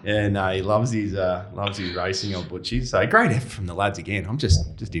 He loves his racing on Butchie. So great effort from the lads again. I'm just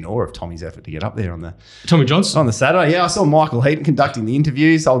in awe of Tommy's effort to get up there on the Tommy Johnson on the Saturday. Yeah, I saw Michael Heaton conducting the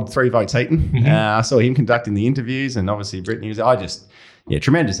interviews. Old 3 votes Heaton. Mm-hmm. I saw him conducting the interviews, and obviously Brittany was.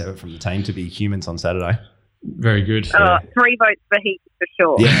 Tremendous effort from the team to be humans on Saturday. Very good. 3 votes for Heaton for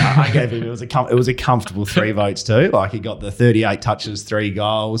sure. Yeah, I gave him. It was a comfortable 3 votes too. Like he got the 38 touches, 3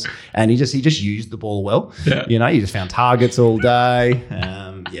 goals, and he just used the ball well. Yeah. He just found targets all day.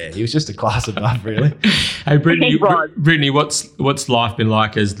 He was just a class above, really. Hey, Brittany, what's life been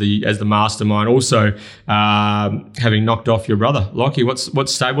like as the mastermind? Also, having knocked off your brother, Lockie.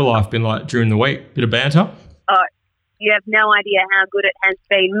 What's stable life been like during the week? Bit of banter. You have no idea how good it has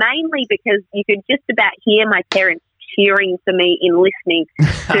been, mainly because you could just about hear my parents cheering for me in listening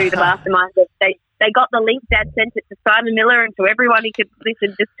to the mastermind. They got the link. Dad sent it to Simon Miller and to everyone who could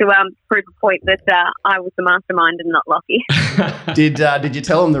listen, just to prove a point that I was the mastermind and not Lockie. Did you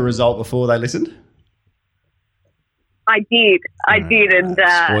tell them the result before they listened? I did, and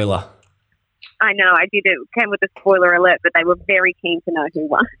spoiler. I know, I did. It came with a spoiler alert, but they were very keen to know who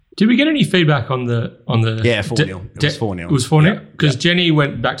won. Did we get any feedback on the? Yeah, 4-0. It was 4-0. It was 4-0 because Jenny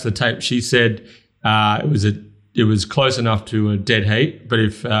went back to the tape. She said it was a it was close enough to a dead heat, but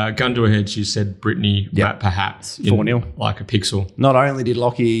if gun to her head, she said Brittany perhaps 4-0. like a pixel. Not only did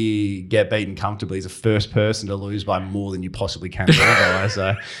Lockie get beaten comfortably, he's the first person to lose by more than you possibly can by.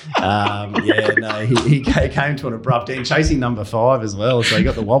 So, he came to an abrupt end, chasing number 5 as well. So he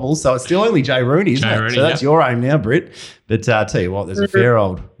got the wobbles. So it's still only Jay Rooney, isn't it? Rooney, so that's your aim now, Britt. But tell you what, there's a fair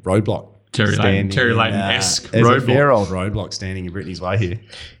old roadblock. Terry Leighton-esque there's roadblock. a fair old roadblock standing in Brittany's way here.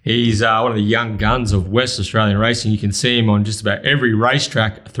 He's one of the young guns of West Australian racing. You can see him on just about every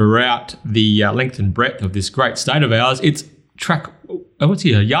racetrack throughout the length and breadth of this great state of ours. It's track, what's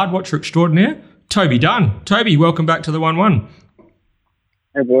he, a yard watcher extraordinaire? Toby Dunn. Toby, welcome back to the 1-1.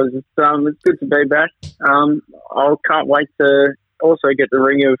 Hey boys, it's good to be back. I can't wait to also get the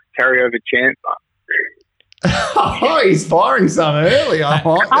ring of carryover champ. Oh, he's firing some early. I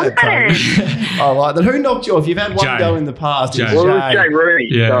like that, Tony. I like that. Who knocked you off? You've had one go in the past. Well, it was Jay Rooney.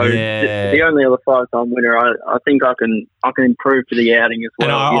 Yeah. So the only other 5-time winner. I think I can improve for the outing as well.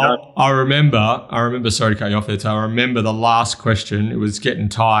 And I remember. Sorry to cut you off there, Tay. I remember the last question. It was getting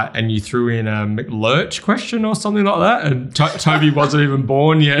tight, and you threw in a McLurch question or something like that, and Toby wasn't even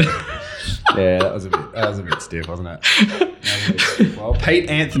born yet. Yeah, that was a bit stiff, wasn't it? Well, Pete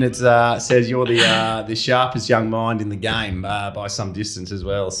Anthony says you're the sharpest young mind in the game by some distance as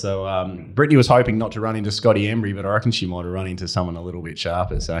well. So Brittany was hoping not to run into Scotty Embry, but I reckon she might have run into someone a little bit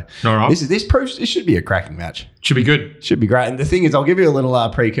sharper. So all right. This proves this should be a cracking match. Should be good. Should be great. And the thing is, I'll give you a little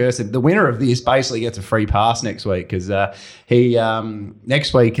precursor. The winner of this basically gets a free pass next week because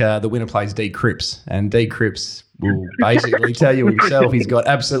next week the winner plays D Cripps, and D Cripps will basically tell you himself he's got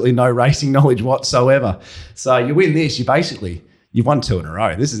absolutely no racing knowledge whatsoever. So you win this, you've won 2 in a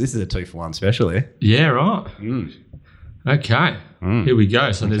row. This is a 2-for-1 special here. Yeah, right. Okay. Here we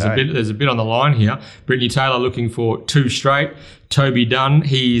go. So there's a bit on the line here. Brittany Taylor looking for 2 straight. Toby Dunn,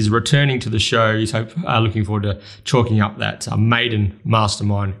 he's returning to the show. He's looking forward to chalking up that maiden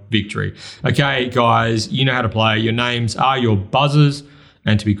mastermind victory. Okay, guys, you know how to play. Your names are your buzzers,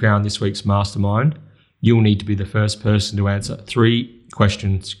 and to be crowned this week's mastermind, you'll need to be the first person to answer 3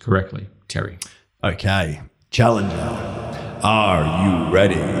 questions correctly. Terry. Okay. Challenger, are you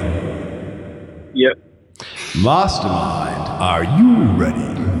ready? Yep. Mastermind, are you ready?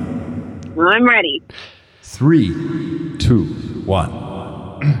 I'm ready. 3, 2,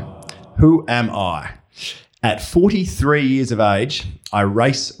 1. Who am I? At 43 years of age, I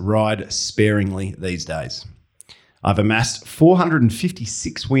race ride sparingly these days. I've amassed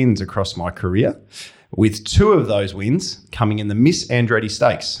 456 wins across my career, with 2 of those wins coming in the Miss Andretti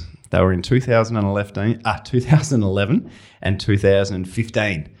Stakes. They were in 2011 and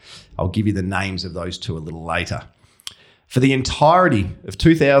 2015. I'll give you the names of those 2 a little later. For the entirety of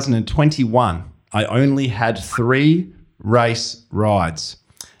 2021, I only had 3 race rides,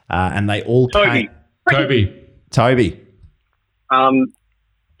 and they all came... Toby.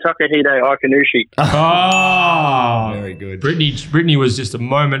 Takahide Ikanushi. Oh, very good. Brittany was just a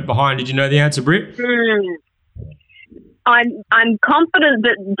moment behind. Did you know the answer, Britt? I'm confident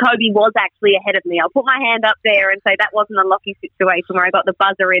that Toby was actually ahead of me. I'll put my hand up there and say that wasn't a lucky situation where I got the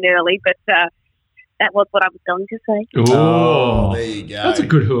buzzer in early, but that was what I was going to say. Oh, there you go. That's a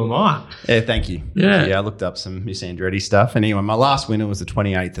good who am I. Yeah, thank you. Yeah, I looked up some Miss Andretti stuff. And anyway, my last winner was the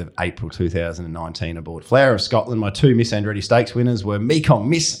 28th of April 2019 aboard Flower of Scotland. My 2 Miss Andretti Stakes winners were Mekong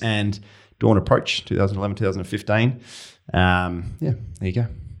Miss and Dawn Approach, 2011, 2015. There you go.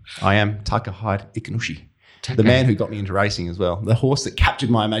 I am Takahide Ikanushi. The man who got me into racing as well. The horse that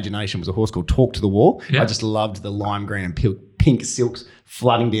captured my imagination was a horse called Talk to the Wall. Yeah. I just loved the lime green and pink silks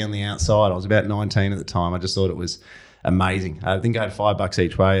flooding down the outside. I was about 19 at the time. I just thought it was amazing. I think I had $5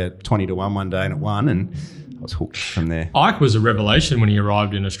 each way at 20 to 1 one day and it won, and I was hooked from there. Ike was a revelation when he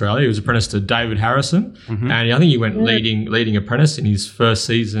arrived in Australia. He was apprenticed to David Harrison, and I think he went leading apprentice in his first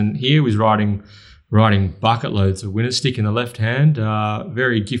season here. He was riding bucket loads of winners, stick in the left hand.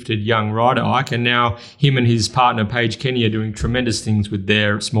 Very gifted young rider, Ike. And now him and his partner, Paige Kenny, are doing tremendous things with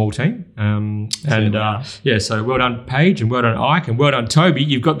their small team. So well done, Paige, and well done, Ike, and well done, Toby.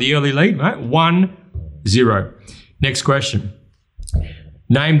 You've got the early lead, mate. 1-0. Next question.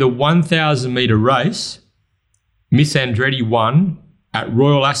 Name the 1,000-metre race Miss Andretti won at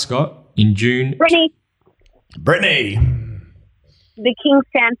Royal Ascot in June. Brittany. The King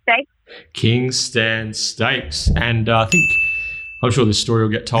Stan Stakes. King Stan Stakes. And I think, I'm sure this story will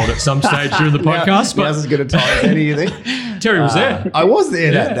get told at some stage during the podcast. Now's as good a time as any, you think? Terry was there. I was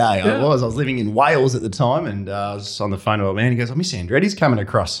there that day. Yeah. I was living in Wales at the time, and I was on the phone to a man. He goes, Miss Andretti's coming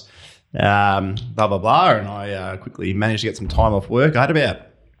across, blah, blah, blah. And I quickly managed to get some time off work. I had about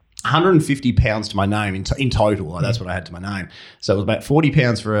 150 pounds to my name in total. Like, that's what I had to my name. So it was about 40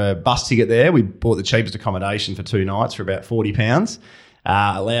 pounds for a bus ticket there. We bought the cheapest accommodation for 2 nights for about 40 pounds.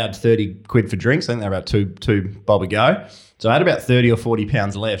 Allowed 30 quid for drinks. I think they were about two bob a go. So I had about 30 or 40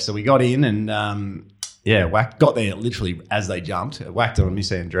 pounds left. So we got in and, got there literally as they jumped. Whacked on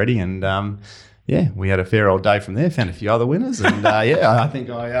Miss Andretti and, we had a fair old day from there. Found a few other winners, and I think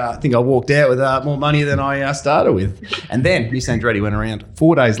I walked out with more money than I started with. And then Miss Andretti went around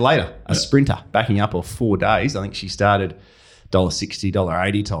 4 days later, a sprinter backing up off 4 days. I think she started $1.60,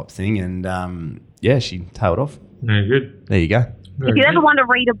 $1.80 type thing, and she tailed off. Very good. There you go. If you ever want to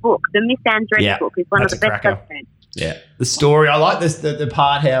read a book, the Miss Andretti book is one of the best I've read. Yeah, the story. I like this. The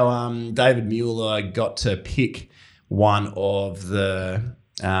part how David Mueller got to pick one of the.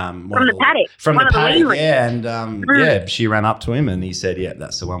 From the paddock. From the paddock, and she ran up to him and he said, "Yeah,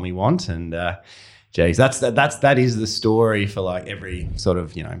 that's the one we want." And that is the story for like every sort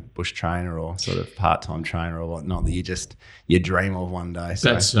of bush trainer or sort of part-time trainer or whatnot that you dream of one day.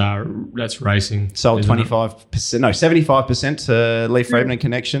 So that's racing. Sold 75% to Lee Friedman and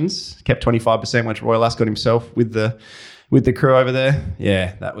Connections. Kept 25%, which Roy Lass got himself with the crew over there.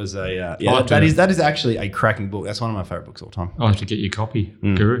 Yeah, that was that is actually a cracking book. That's one of my favourite books of all time. I'll have to get your copy,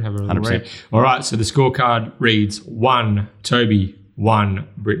 Guru. Have a little read. All right, so the scorecard reads 1 Toby, 1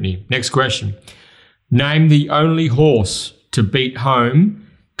 Brittany. Next question. Name the only horse to beat home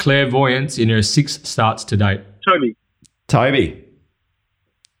Clairvoyance in her 6 starts to date. Toby.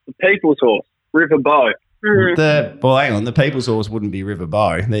 The People's Horse, River Bow. Hang on. The People's Horse wouldn't be River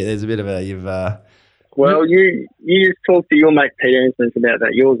Bow. There's a bit of a... Well, you just talk to your mate Pete Anderson about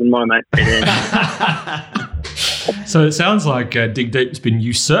that. Yours and my mate Pete Anderson. So it sounds like Dig Deep's been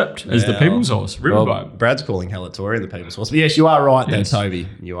usurped as the People's Horse, Riverboat. Brad's calling Helatoria the People's Horse. But yes, you are right there, Toby.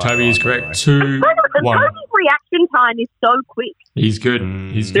 Toby is correct. 2-1. Toby's reaction time is so quick. He's good.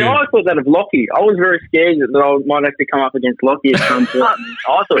 He's good. I thought that of Lockie. I was very scared that I might have to come up against Lockie at some point.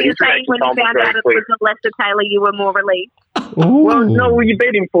 I thought his reaction when time you was found out very it quick. was Lester Taylor, you were more relieved. Well, you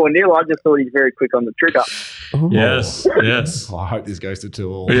beat him 4-0. I just thought he's very quick on the trigger. Yes. Oh, I hope this goes to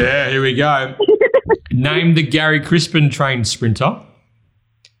 2-2. Yeah, here we go. Name the Gary Crispin trained sprinter.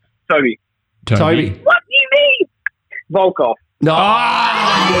 Toby. What do you mean? Volkov. No.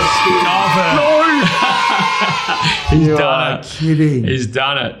 He's done it. Kidding. He's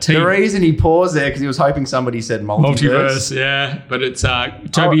done it. The reason he paused there because he was hoping somebody said multiverse. Yeah. But it's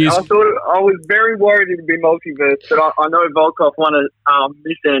Toby is... I was very worried it would be multiverse, but I know Volkov won a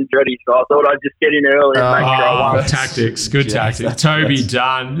Miss Andretti, so I thought I'd just get in early and make sure I won. Tactics. Good tactics. Toby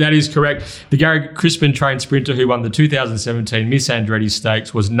done. That is correct. The Gary Crispin trained sprinter who won the 2017 Miss Andretti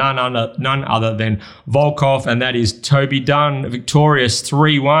Stakes was none other than Volkov, and that is Toby Dunn, victorious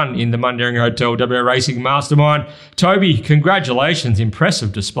 3-1 in the Mundaring Hotel WA Racing Mastermind. Toby, congratulations.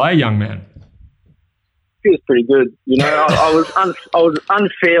 Impressive display, young man. Feels pretty good. I was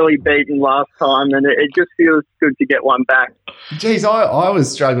unfairly beaten last time, and it just feels good to get one back. Geez, I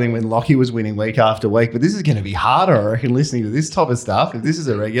was struggling when Lockie was winning week after week, but this is going to be harder, I reckon, listening to this type of stuff, if this is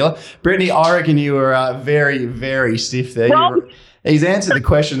a regular. Brittany, I reckon you were very, very stiff there. He's answered the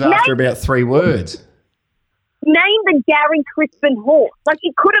question after about 3 words. Name the Gary Crispin horse. Like,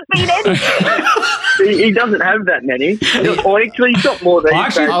 it could have been anything. He doesn't have that many. Or actually, he's got more than I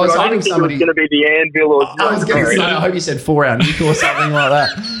was hoping somebody... it was going to be the Anvil or... I was going to say, I hope you said 4-hour Nick or something like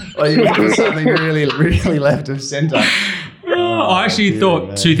that. Or you did something really, really left of centre. I actually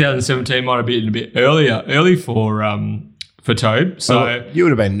thought 2017 might have been a bit early for Tobe. So you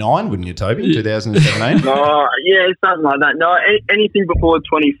would have been 9, wouldn't you, Toby, 2017? Yeah, something like that. No, anything before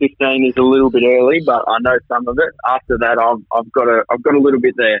 2015 is a little bit early, but I know some of it. After that, I've got a little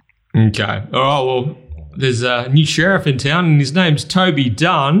bit there. Okay. All right. Well, there's a new sheriff in town, and his name's Toby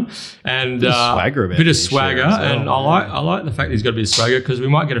Dunn, and bit of swagger. And I like the fact that he's got a bit of swagger because we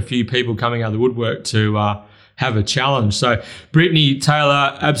might get a few people coming out of the woodwork to have a challenge. So, Brittany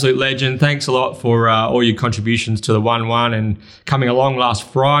Taylor, absolute legend. Thanks a lot for all your contributions to the 1-1 and coming along last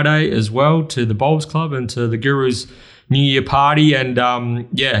Friday as well to the Bowls Club and to the Guru's New Year party. And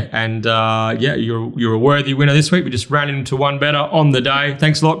you're a worthy winner this week. We just ran into one better on the day.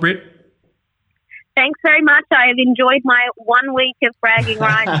 Thanks a lot, Britt. Thanks very much. I have enjoyed my 1 week of bragging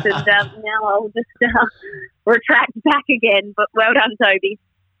rights, and now I'll just retract back again. But well done, Toby.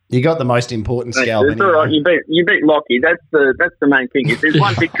 You got the most important scalp. It's all right. You beat Lockie. That's the main thing. If there's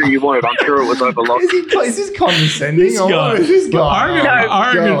one victory you wanted, I'm sure it was over Lockie. Is this condescending? This guy. He's very right.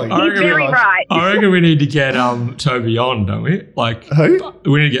 I reckon we need to get Toby on, don't we? Like, who?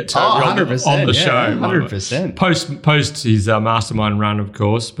 We need to get Toby on the show. 100%. Post his mastermind run, of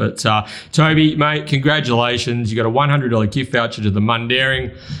course. But Toby, mate, congratulations. You got a $100 gift voucher to the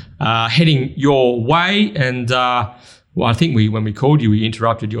Mundaring heading your way. And well, I think when we called you, we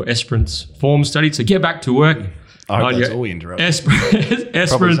interrupted your Esperance form study. So get back to work. I hope that's all we interrupted. Esperance.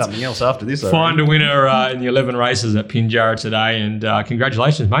 Probably something else after this. Find a winner in the 11 races at Pinjarra today. And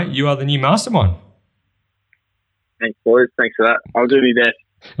congratulations, mate. You are the new mastermind. Thanks, boys. Thanks for that. I'll do my best.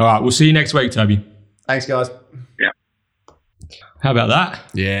 All right. We'll see you next week, Toby. Thanks, guys. Yeah. How about that?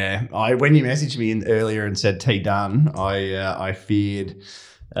 Yeah. When you messaged me in earlier and said T done, I feared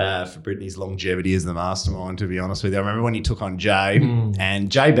for Brittany's longevity as the mastermind, to be honest with you. I remember when he took on Jay,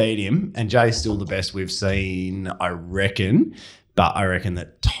 and Jay beat him, and Jay's still the best we've seen, I reckon. But I reckon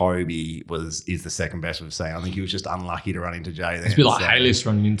that Toby is the second best we've seen. I think he was just unlucky to run into Jay there. It's a bit like Hayless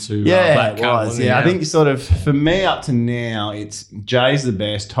running into Black it was. Yeah, I think sort of, for me up to now, it's Jay's the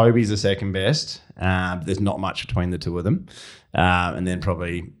best, Toby's the second best. There's not much between the two of them. And then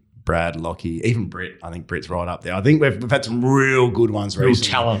probably Brad, Lockie, even Britt. I think Britt's right up there. I think we've had some real good ones recently.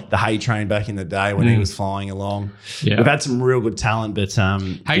 Real talent. The Hay Train back in the day when he was flying along. Yeah. We've had some real good talent, but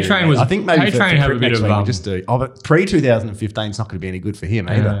Hay Train was. I think maybe Hay Train have a bit of. We'll just do. Oh, but pre-2015 is not going to be any good for him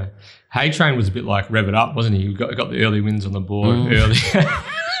either. Hay Train was a bit like Rev It Up, wasn't he? He got the early wins on the board early.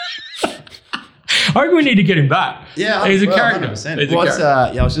 I reckon we need to get him back. Yeah, he's a character.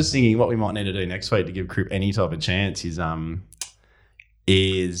 100%. I was just thinking what we might need to do next week to give Crip any type of chance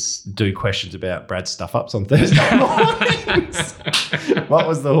is do questions about Brad's stuff-ups on Thursday mornings. What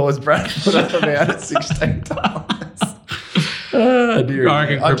was the horse Brad put up about at 16 times?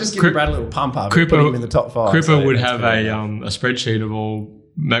 I'm just giving Brad a little pump-up and putting him in the top 5. Cripper would have a spreadsheet of all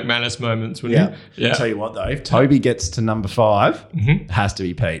McManus moments, wouldn't he? Yeah. I'll tell you what, though, if Toby gets to number 5, it has to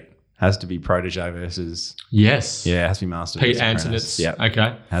be Pete. Has to be Protege versus... Yes. Yeah, it has to be Master. Pete Antonitz. Yeah.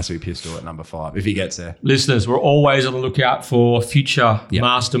 Okay. Has to be Pistol at number 5 if he gets there. Listeners, we're always on the lookout for future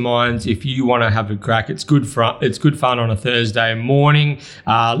masterminds. If you want to have a crack, it's good fun on a Thursday morning.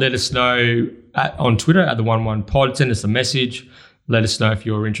 Let us know on Twitter at the 11 Pod. Send us a message. Let us know if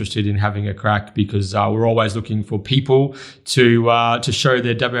you're interested in having a crack, because we're always looking for people to show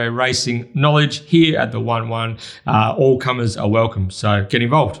their WA racing knowledge here at the 11. All comers are welcome, so get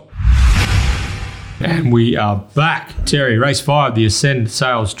involved. And we are back. Terry, race 5, the Ascend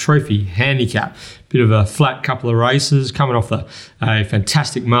Sales Trophy Handicap. Bit of a flat couple of races coming off a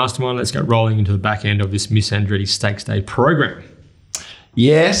fantastic mastermind. Let's get rolling into the back end of this Miss Andretti Stakes Day program.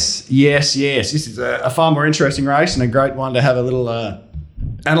 Yes. This is a far more interesting race and a great one to have a little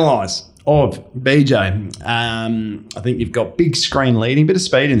analyse of. BJ, I think you've got Big Screen leading, bit of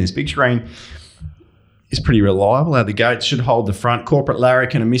speed in this. Big Screen is pretty reliable out the gate, should hold the front. Corporate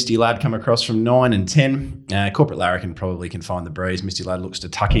Larrikin and Misty Lad come across from 9 and 10. Corporate Larrikin probably can find the breeze. Misty Lad looks to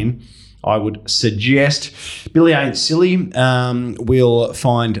tuck in. I would suggest Billy Ain't Silly will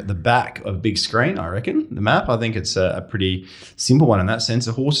find the back of Big Screen, I reckon. The map, I think it's a pretty simple one in that sense.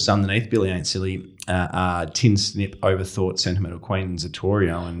 The horses underneath Billy Ain't Silly are Tin Snip, Overthought, Sentimental Queen and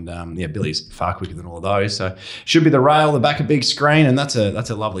Zatorio. And Billy's far quicker than all of those. So should be the rail, the back of Big Screen, and that's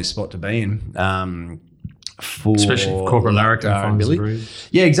a lovely spot to be in. Especially if Corporate Larrikin finds the breeze.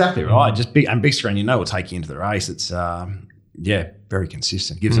 Yeah, exactly right. Just Big Screen, will take you into the race. It's very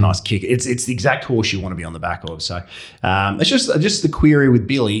consistent. Gives a nice kick. It's the exact horse you want to be on the back of. So it's just the query with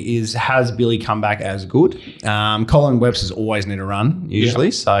Billy is, has Billy come back as good? Colin Webster's always need a run usually.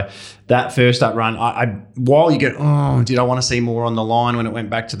 Yeah. So that first up run, while you go, did I want to see more on the line when it went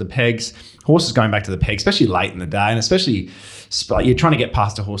back to the pegs? Horses going back to the pegs, especially late in the day, and especially you're trying to get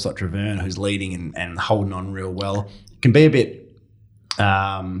past a horse like Traverne who's leading and holding on real well, can be a bit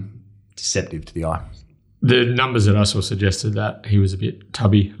deceptive to the eye. The numbers that I saw suggested that he was a bit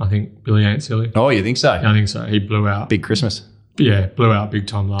tubby, I think, Billy Ain't Silly. Oh, you think so? I think so. He blew out. Big Christmas. Yeah, blew out big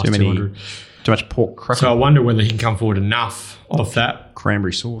time last 200. Too much pork cracker. So I wonder whether he can come forward enough of that.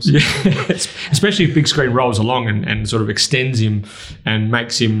 Cranberry sauce. Yeah, especially if Big Screen rolls along and sort of extends him and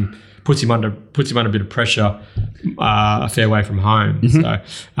puts him under a bit of pressure a fair way from home. Mm-hmm. So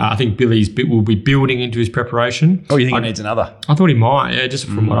I think Billy's will be building into his preparation. Oh, you think he needs another? I thought he might. Yeah, just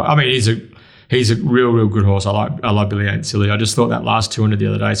from what he's He's a real good horse. I like Billy Ain't Silly. I just thought that last 200 the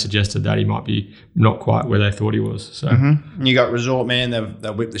other day suggested that he might be not quite where they thought he was. So You got Resort Man.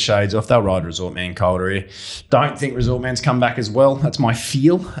 They'll whip the shades off. They'll ride Resort Man colder here. Don't think Resort Man's come back as well. That's my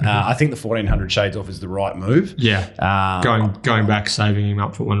feel. I think the 1400 shades off is the right move. Yeah. Going back, saving him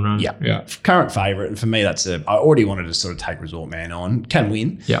up for one run. Yeah. Current favourite. And for me, I already wanted to sort of take Resort Man on. Can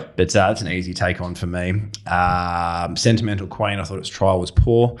win. Yeah. But that's an easy take on for me. Sentimental Queen, I thought its trial was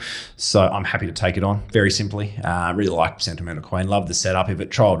poor. So I'm happy to take it on, very simply. Really like Sentimental Queen. Love the setup. If it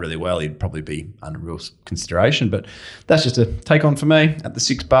trialled really well, he'd probably be under real consideration. But that's just a take on for me at the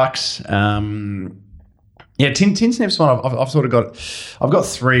 $6. Tin Snip's one. I've got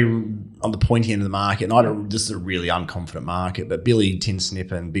three on the pointy end of the market, and this is a really unconfident market. But Billy, Tin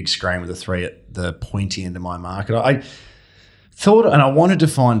Snip, and Big Screen were the three at the pointy end of my market. I thought, and I wanted to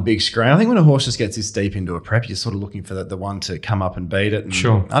find Big Screen. I think when a horse just gets this deep into a prep, you're sort of looking for the one to come up and beat it. And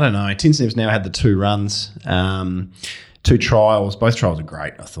sure. I don't know. Tin Snip's now had the 2 runs, 2 trials. Both trials are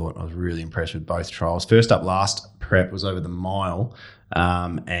great, I thought. I was really impressed with both trials. First up last prep was over the mile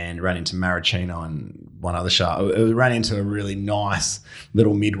and ran into Maricino and one other shot. It ran into a really nice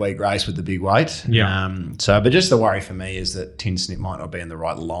little midweek race with the big weight. Yeah. But just the worry for me is that Tin Snip might not be in the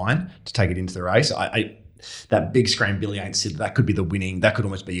right line to take it into the race. That Big Screen Billy Ain't Silly, that could be the winning. That could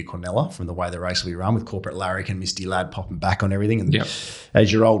almost be your Cornella from the way the race will be run with Corporate Larrick and Misty Lad popping back on everything and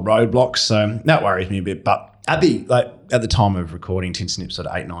as your old roadblocks. So that worries me a bit. But at the time of recording, Tin Snip's at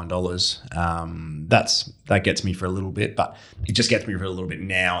 $8-9. That gets me for a little bit, but it just gets me for a little bit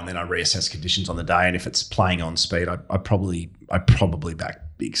now, and then I reassess conditions on the day. And if it's playing on speed, I probably back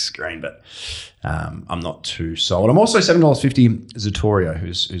Big Screen, but I'm not too sold. I'm also $7.50 Zatorio,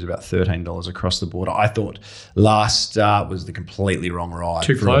 who's about $13 across the board. I thought last start was the completely wrong ride.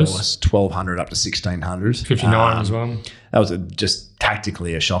 Too close. 1,200 up to 1,600. 59 as well. That was just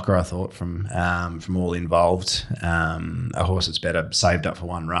tactically a shocker, I thought, from all involved. A horse that's better saved up for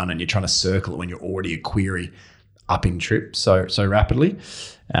one run, and you're trying to circle it when you're already a query up in trip so rapidly.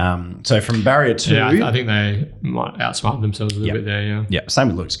 So from barrier 2... Yeah, I think they might outsmart themselves a little bit there, Yeah, same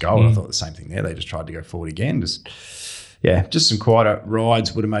with Luke's Gold. I thought the same thing there. They just tried to go forward again. Just some quieter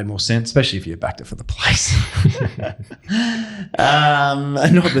rides would have made more sense, especially if you backed it for the place.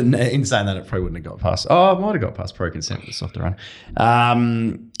 Not that in saying that, it probably wouldn't have got past. Oh, it might have got past pro consent with the softer run.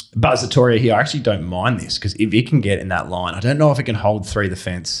 But Zatoria here, I actually don't mind this because if it can get in that line, I don't know if it can hold 3 the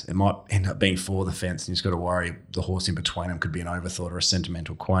fence. It might end up being 4 the fence, and you've just got to worry the horse in between them could be an Overthought or a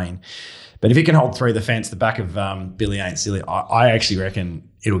Sentimental Queen. But if it can hold 3 the fence, the back of Billy Ain't Silly, I actually reckon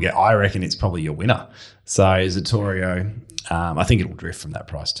I reckon it's probably your winner. So Zatorio, I think it'll drift from that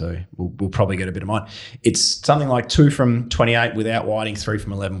price too. We'll probably get a bit of mine. It's something like 2 from 28 without Whiting, 3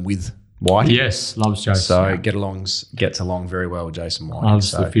 from 11 with Whiting. Yes, loves Jason. So gets along very well with Jason Whiting.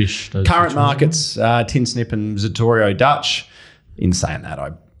 Loves the fish. Current markets, Tin Snip and Zatorio Dutch. In saying that,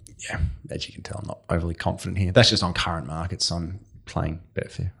 as you can tell, I'm not overly confident here. That's just on current markets. I'm playing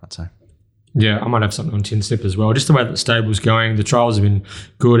Betfair, I'd say. Yeah, I might have something on Tin Snip as well. Just the way that the stable's going, the trials have been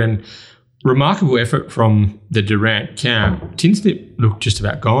good and remarkable effort from the Durant camp. Tin Snip looked just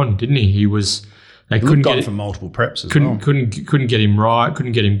about gone, didn't he? They couldn't get it for multiple preps as well. Couldn't get him right.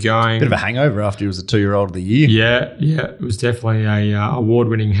 Couldn't get him going. Bit of a hangover after he was the 2-year-old of the year. Yeah, it was definitely a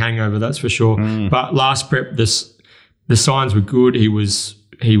award-winning hangover, that's for sure. But last prep, the signs were good. He was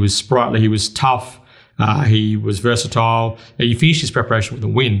sprightly. He was tough. He was versatile. He finished his preparation with a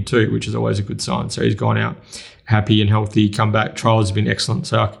win too, which is always a good sign. So he's gone out happy and healthy. Comeback trials have been excellent.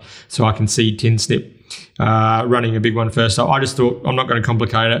 So I can see Tin Snip running a big one first. So I just thought I'm not going to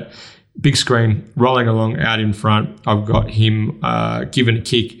complicate it. Big Screen rolling along out in front. I've got him given a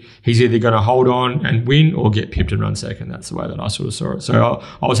kick. He's either going to hold on and win or get pipped and run second. That's the way that I sort of saw it. So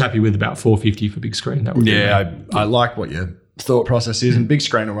I was happy with about 450 for Big Screen. That would I like what your thought process is, and Big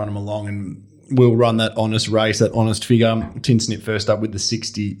Screen will run them along and we'll run that honest race, that honest figure. Tin Snip first up with the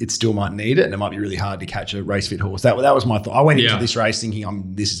 60. It still might need it, and it might be really hard to catch a race fit horse. That was my thought. I went into this race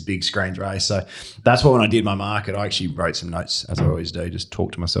thinking this is Big Screen's race. So that's why when I did my market, I actually wrote some notes, as I always do, just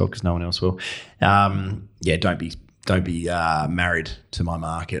talk to myself because no one else will. Don't be married to my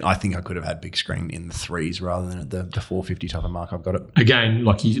market. I think I could have had Big Screen in the 3s rather than at the 450 type of mark. I've got it. Again,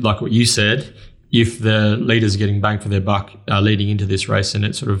 like what you said, if the leaders are getting bang for their buck leading into this race, and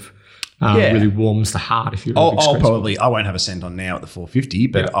it sort of really warms the heart. If you're I won't have a cent on now at the 450,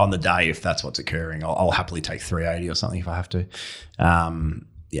 but on the day, if that's what's occurring, I'll happily take 380 or something if I have to.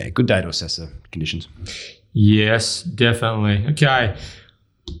 Good day to assess the conditions. Yes, definitely. Okay.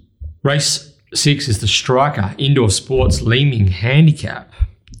 Race 6 is the Striker Indoor Sports Leeming Handicap.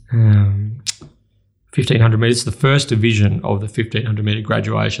 1,500 metres, the first division of the 1,500 metre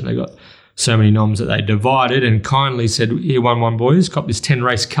graduation. They got so many noms that they divided and kindly said, here, 1-1 boys, got this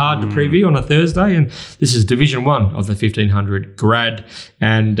 10-race card to preview on a Thursday, and this is Division 1 of the 1500 grad.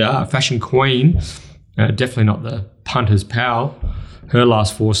 And Fashion Queen, definitely not the punter's pal. Her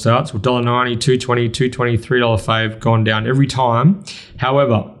last 4 starts were $1.90, $2.20, $2.20, $3 fave, gone down every time.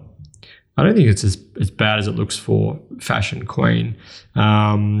 However, I don't think it's as bad as it looks for Fashion Queen.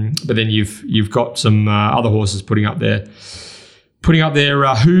 But then you've got some other horses putting up their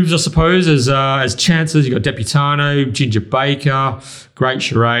hooves, I suppose, as chances. You've got Deputano, Ginger Baker, Great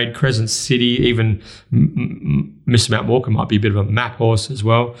Charade, Crescent City, even Mr. Mount Walker might be a bit of a map horse as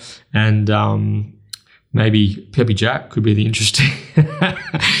well. And maybe Peppy Jack could be the interesting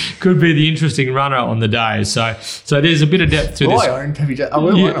runner on the day. So there's a bit of depth to this. I own Peppy Jack. I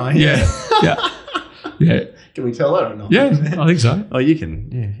will, won't I? Yeah. Can we tell that or not? Yeah, I think so. Oh, you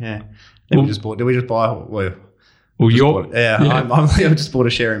can. Yeah. Did we just buy? I just bought a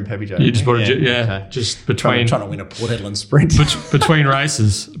share in Peppy Jack. You just bought okay. Just between trying to win a Port Hedland sprint between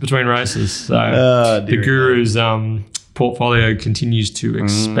races. So the Guru's portfolio continues to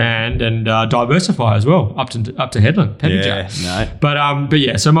expand and diversify as well up to Headland, Peppy Jack. No. But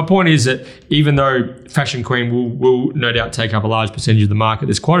yeah. So my point is that even though Fashion Queen will no doubt take up a large percentage of the market,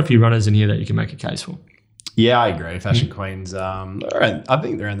 there's quite a few runners in here that you can make a case for. Yeah, I agree. Fashion Queen's, I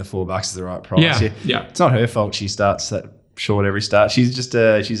think they're around the $4 is the right price. Yeah. It's not her fault she starts that short every start. She's just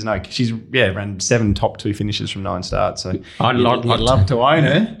ran 7 top 2 finishes from 9 starts. So I'd love to own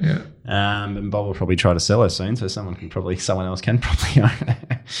her. Yeah. And Bob will probably try to sell her soon, so someone else can probably own her.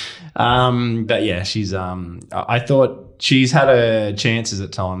 But yeah, she's I thought she's had her chances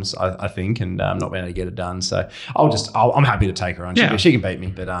at times, I think, and not been able to get it done. So I'm happy to take her on. She can beat me,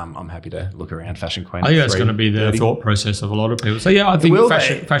 but I'm happy to look around Fashion Queen. I think that's going to be the thought process of a lot of people. So yeah, I think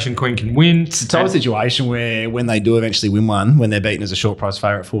Fashion Queen can win. It's the type of situation where when they do eventually win one, when they're beaten as a short price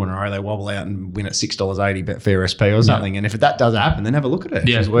favourite 4 in a row, they wobble out and win at $6.80 Betfair SP or something. And if that does happen, then have a look at her.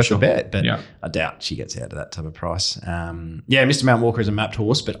 She's worth a bet, but I doubt she gets out of that type of price. Mr. Mount Walker is a mapped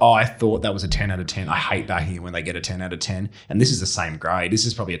horse, but I thought that was a 10 out of 10. I hate backing it when they get a 10 out of 10. And this is the same grade. This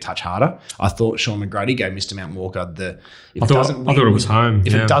is probably a touch harder. I thought Sean McGrady gave Mr. Mount Walker I thought it was home.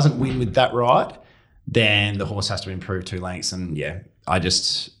 If it doesn't win with that right, then the horse has to improve 2 lengths. And I'll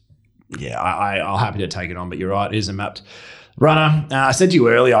happy to take it on. But you're right, it is a mapped runner. I said to you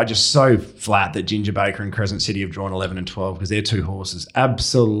earlier, I just so flat that Ginger Baker and Crescent City have drawn 11 and 12 because they're 2 horses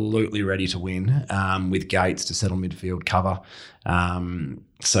absolutely ready to win with gates to settle midfield cover.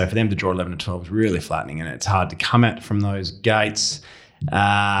 So for them to draw 11 and 12 is really flattening, and it's hard to come at from those gates. Who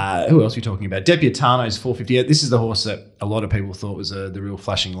else are we talking about? Deputano's 450. This is the horse that a lot of people thought was the real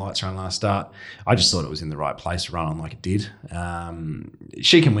flashing lights run last start. I just thought it was in the right place to run on like it did.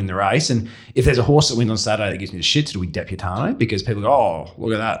 She can win the race, and if there's a horse that wins on Saturday that gives me the shits, it'll be Deputano, because people go, oh,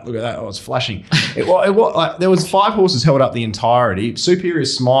 look at that, oh, it's flashing. There was 5 horses held up the entirety. Superior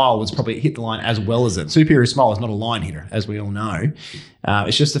Smile was probably hit the line as well as it. Superior Smile is not a line hitter, as we all know.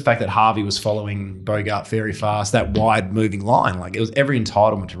 It's just the fact that Harvey was following Bogart very fast, that wide moving line. Like, it was every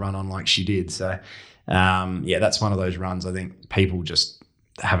entitlement to run on like she did. So, that's one of those runs I think people just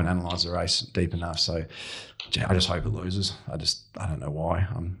haven't analysed the race deep enough. So, I just hope it loses. I don't know why.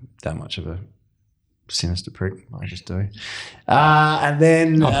 I'm that much of a sinister prick. I just do. And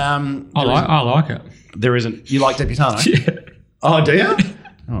then... I like it. There isn't... You like Deputano? Yeah. Oh, do you?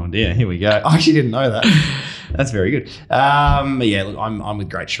 Oh, dear. Here we go. I actually didn't know that. That's very good. But yeah, look, I'm with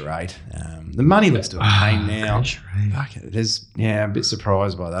Great Charade. The money looks to a pain now. I'm a bit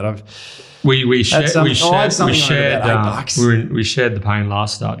surprised by that. We shared the pain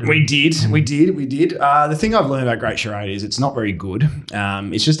last start. We did. The thing I've learned about Great Charade is it's not very good.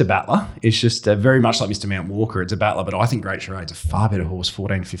 It's just a battler. It's just very much like Mr. Mount Walker. It's a battler, but I think Great Charade's a far better horse,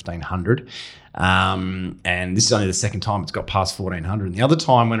 1,1500. And this is only the second time it's got past 1,400. And the other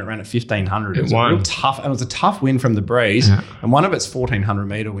time when it ran at 1,500, it was real tough. And it was a tough win from the breeze. Yeah. And one of its 1,400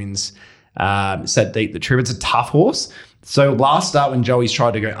 metre wins sat deep the trip. It's a tough horse. So last start when Joey's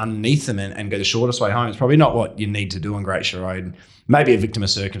tried to go underneath them and go the shortest way home, it's probably not what you need to do on Great Charade. Maybe a victim of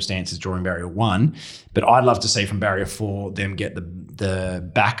circumstances drawing barrier 1, but I'd love to see from barrier 4 them get the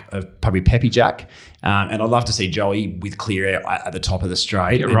back of probably Peppy Jack, and I'd love to see Joey with clear air at the top of the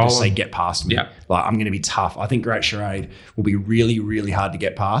straight and just say, get past me. Yeah. Like, I'm going to be tough. I think Great Charade will be really, really hard to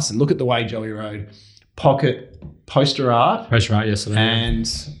get past. And look at the way Joey rode Pocket, Poster Art, yesterday, and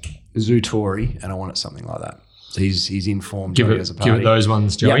Zootori, and I wanted something like that. So he's in form. Give it those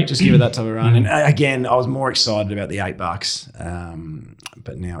ones, Joey. Yeah, just give it that type of run. And again, I was more excited about the $8,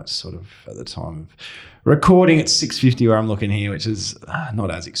 but now it's sort of at the time of recording at $6.50 where I'm looking here, which is not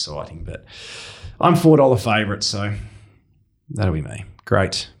as exciting. But I'm $4 favourite, so That'll be me.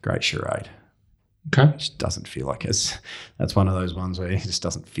 Great charade. Okay. Just doesn't feel like it's. That's one of those ones where he just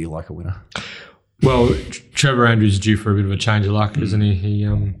doesn't feel like a winner. Well, Trevor Andrews is due for a bit of a change of luck, isn't he? He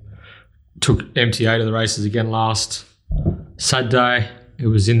took MTA to the races again last Saturday. It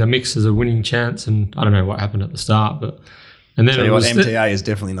was in the mix as a winning chance, and I don't know what happened at the start, and then MTA is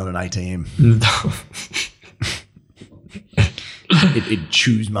definitely not an ATM. It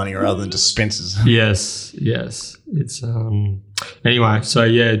chews money rather than dispenses. Yes. It's anyway. So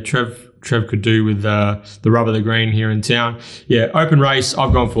yeah, Trev could do with the rub of the green here in town. Yeah, open race.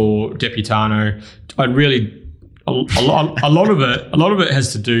 I've gone for Deputano. I really. A lot of it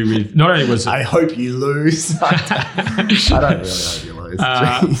has to do with not only was it, I hope you lose. I don't really hope you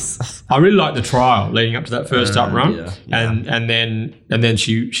lose. I really liked the trial leading up to that first up run, and then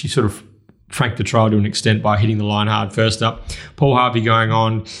she sort of franked the trial to an extent by hitting the line hard first up. Paul Harvey going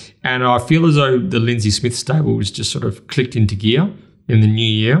on, and I feel as though the Lindsay Smith stable was just sort of clicked into gear in the new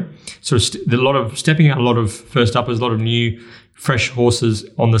year. Sort of stepping out a lot of first uppers, a lot of new fresh horses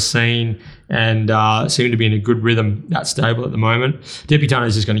on the scene, and seem to be in a good rhythm, that stable at the moment. Deputano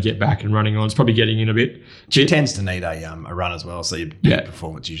is just going to get back and running on. It's probably getting in a bit. She tends to need a run as well, so your big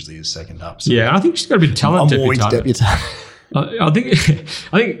performance usually is second up. So. Yeah, and I think she's got a bit of talent, Deputano. I think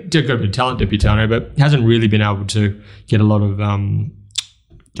she's got a bit of talent, Deputano, but hasn't really been able to get a lot of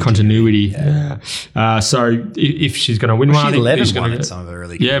continuity. Yeah. So if she's going to win one, I think she's going to get some of the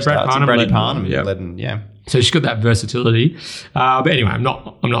early Brad Parnham, yeah. So she's got that versatility. But anyway, I'm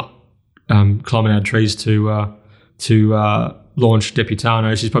not climbing out trees to launch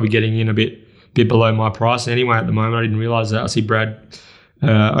Deputano. She's probably getting in a bit below my price anyway at the moment. I didn't realise that. I see Brad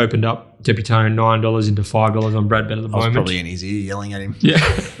opened up Deputano $9 into $5 on Brad Bet at the moment. I was probably in his ear yelling at him. Yeah.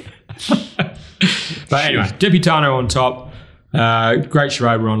 But anyway, Deputano on top. Great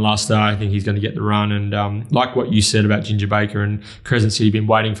charade we're on last day. I think he's going to get the run, and like what you said about Ginger Baker and Crescent City, been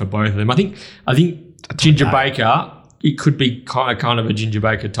waiting for both of them. I think Ginger Baker, it could be kind of a Ginger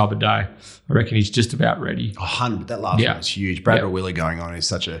Baker type of day. I reckon he's just about ready. 100. That last one was huge. Brad Willie going on is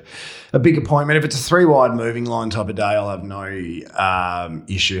such a big appointment. If it's a 3-wide moving line type of day, I'll have no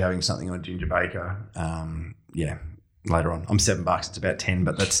issue having something on Ginger Baker. Later on. I'm $7. It's about 10,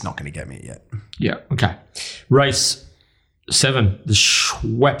 but that's not going to get me yet. Yeah. Okay. Race 7, the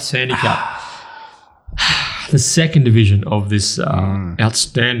Schweppes Handicap. The second division of this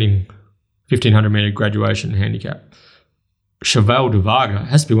outstanding 1,500-metre graduation handicap. Cheval de Varga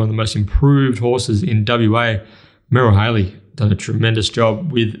has to be one of the most improved horses in WA. Merrill Haley done a tremendous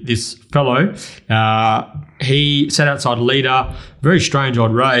job with this fellow. He sat outside leader. Very strange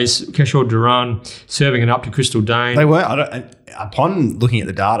odd race. Keshore Duran serving it up to Crystal Dane. They weren't. Upon looking at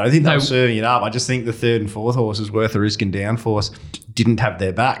the data, I think they were serving it up. I just think the third and fourth horses, Worth, Risk and Downforce, didn't have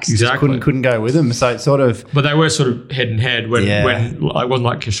their backs. Exactly. Couldn't go with them. So it's sort of... But they were sort of head and head when it wasn't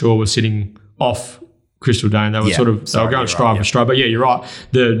like Keshore was sitting off Crystal Dane. They were they were going stride for stride. But yeah, you're right.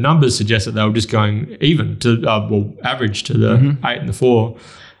 The numbers suggest that they were just going even to average to the 8 and the 4,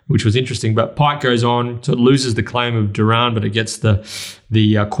 which was interesting. But Pike goes on, so it loses the claim of Duran, but it gets the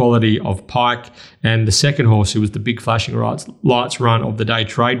quality of Pike. And the second horse, who was the big flashing lights run of the day,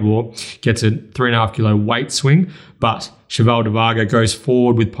 Trade War, gets a 3.5 kilo weight swing. But Cheval de Varga goes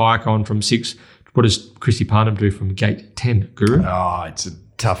forward with Pike on from 6. What does Christy Parnham do from gate 10, Guru? Oh, it's a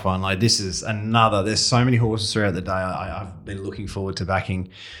tough one. Like, this is another. There's so many horses throughout the day. I've been looking forward to backing.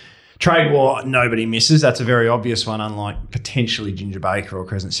 Trade War, nobody misses. That's a very obvious one, unlike potentially Ginger Baker or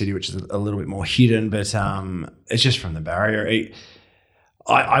Crescent City, which is a little bit more hidden. But it's just from the barrier.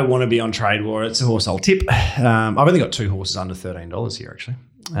 I want to be on Trade War. It's a horse I'll tip. I've only got 2 horses under $13 here, actually.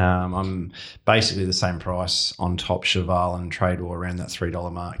 I'm basically the same price on top Cheval and Trade War around that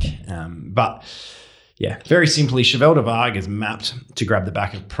 $3 mark. But yeah, very simply, Cheval de Varga is mapped to grab the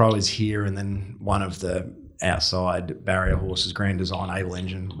back of Pro is here, and then one of the outside barrier horses, Grand Design, Able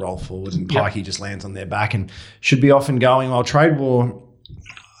Engine, roll forward, and Pikey just lands on their back and should be off and going. While Trade War,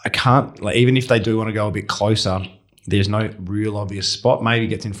 I can't, even if they do want to go a bit closer, there's no real obvious spot. Maybe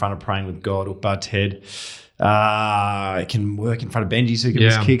gets in front of Praying with God or Bud Ted. It can work in front of Benji's who can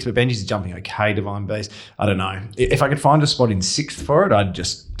miss kicks, but Benji's jumping okay, Divine Beast. I don't know. If I could find a spot in 6th for it, I'd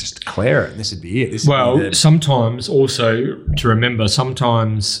just declare it and this would be it. Sometimes also to remember,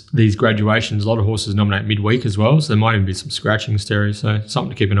 sometimes these graduations, a lot of horses nominate midweek as well, so there might even be some scratchings, Terry, so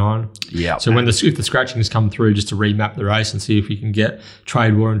something to keep an eye on. Yeah. So if the scratchings come through, just to remap the race and see if you can get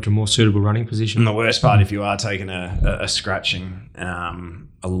Trade War into a more suitable running position. And the worst part, if you are taking a scratching,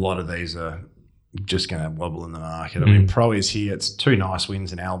 a lot of these are just going to wobble in the market. I mean, Pro is here. It's 2 nice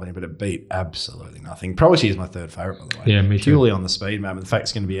wins in Albany, but it beat absolutely nothing. Pro is here is my 3rd favourite, by the way. Yeah, me too. Purely on the speed map. The fact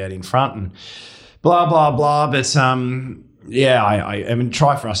it's going to be out in front and blah, blah, blah. But Yeah, I mean,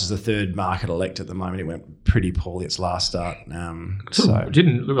 Try For Us is the third market elect at the moment. It went pretty poorly its last start. So It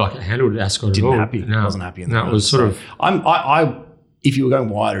didn't look like it handled Ascot at all. Wasn't happy in the No, it was sort of... if you were going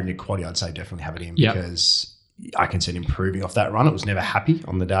wider in your quaddy, I'd say definitely have it in because I can see it improving off that run. It was never happy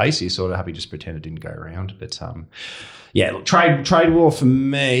on the day, so you're sort of happy just pretend it didn't go around. But look, trade war for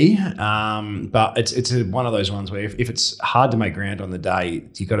me, but it's one of those ones where if it's hard to make ground on the day,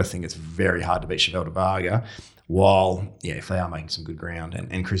 you got to think it's very hard to beat Cheval de Varga. While, if they are making some good ground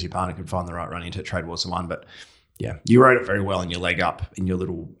and Chrissy Parner could find the right run into it, trade war's the one. But you rode it very well in your leg up, in your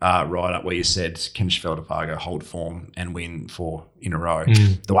little ride up where you said, can Cheval de Varga hold form and win 4 in a row?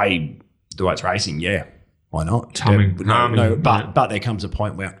 The way it's racing, why not? But there comes a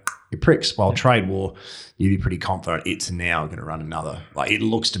point where it pricks. While trade war, you'd be pretty confident it's now going to run another. Like, it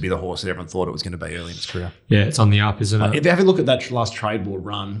looks to be the horse that everyone thought it was going to be early in its career. Yeah, it's on the up, isn't it? If you have a look at that last trade war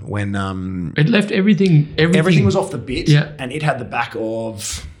run when it left everything was off the bit, and it had the back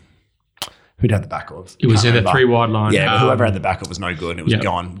of. Who'd had the back of? It was in the 3 wide line. Yeah, but whoever had the back of was no good and it was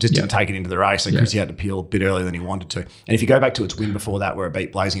gone. Just didn't take it into the race. So Chrissy had to peel a bit earlier than he wanted to. And if you go back to its win before that where it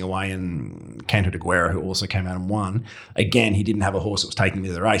beat Blazing Away and Canto de Guerra, who also came out and won, again, he didn't have a horse that was taking him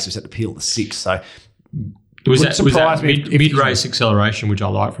to the race. He just had to peel the 6. So it was that mid-race acceleration, which I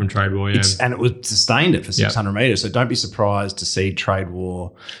like from Trade War, and it was sustained it for 600 metres. So don't be surprised to see Trade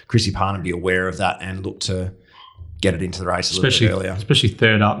War, Chrissy Parner be aware of that and look to get it into the race a little bit earlier. Especially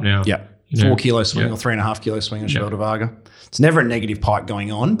third up now. Yeah. 4 kilo swing or 3.5 kilo swing on Cheval de Varga. It's never a negative pike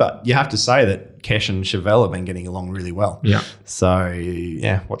going on, but you have to say that Kesh and Cheval have been getting along really well. Yeah. So,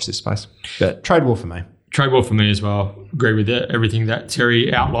 watch this space. But trade war for me. Trade war for me as well. Agree with everything that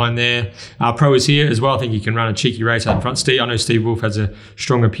Terry outlined there. Pro is here as well. I think he can run a cheeky race out in front. I know Steve Wolf has a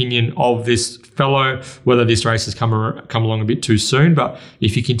strong opinion of this fellow, whether this race has come along a bit too soon. But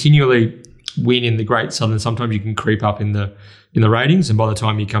if you continually win in the Great Southern, sometimes you can creep up in the ratings, and by the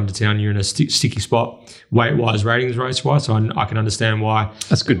time you come to town, you're in a sticky spot, weight-wise, ratings, race-wise. So I can understand why.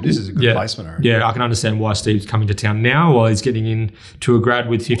 That's good. This is a good placement, I reckon. Yeah, I can understand why Steve's coming to town now while he's getting into a grad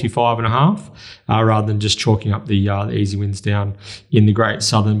with 55.5, rather than just chalking up the easy wins down in the Great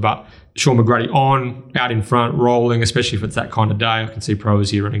Southern. But Sean McGrady out in front, rolling, especially if it's that kind of day. I can see pros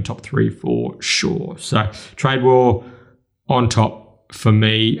here running top 3 for sure. So Trade War on top for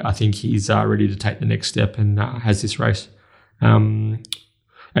me. I think he's ready to take the next step and has this race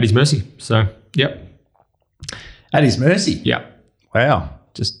at his mercy. So, At his mercy? Yep. Wow.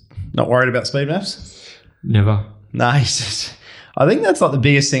 Just not worried about speed maps? Never. No, I think that's like the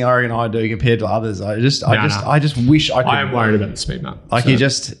biggest thing I reckon I do compared to others. I just wish I could. I am worried about the speed map. Like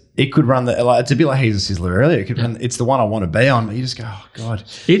it could run it's a bit like He's a Sizzler earlier. It could run, it's the one I want to be on, but you just go, oh God.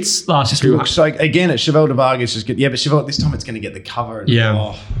 It's last just looks so, again, at Cheval de Varga, it's just good. Yeah, but Cheval this time it's going to get the cover.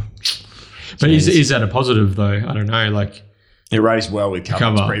 But is that a positive though? I don't know. Like, it raced well with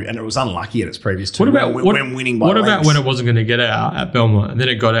cover. And it was unlucky at its previous 2. What about when winning by What lengths. about when it wasn't going to get out at Belmont and then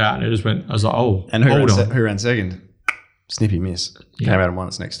it got out and it just went, I was like, oh, and who ran second? Snippy Miss. Came out and won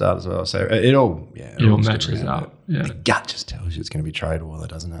its next start as well. So it all matches up. Yeah. The gut just tells you it's going to be trade war,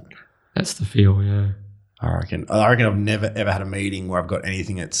 doesn't it? That's the feel, yeah. I reckon I've never ever had a meeting where I've got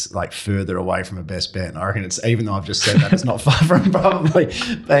anything that's like further away from a best bet. And I reckon it's, even though I've just said that, it's not far from probably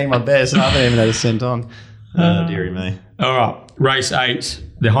being my best. And I haven't even had a cent on. Dearie me. All right, race 8,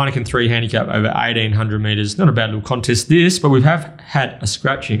 the Heineken 3 handicap over 1,800 metres. Not a bad little contest this, but we have had a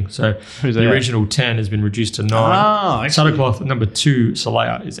scratching. So the original 10 has been reduced to 9. Oh, Suttercloth number 2,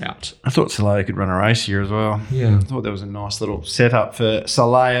 Soleil, is out. I thought Soleil could run a race here as well. Yeah. I thought there was a nice little setup for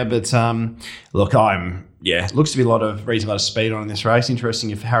Soleil, but look, looks to be a lot of reasonable speed on in this race.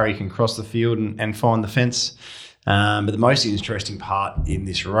 Interesting if Harry can cross the field and find the fence. But the most interesting part in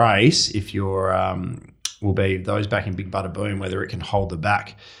this race, if you're will be those back in Big Butter Boom, whether it can hold the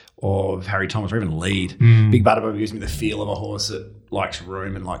back of Harry Thomas or even lead. Big Butter Boom gives me the feel of a horse that likes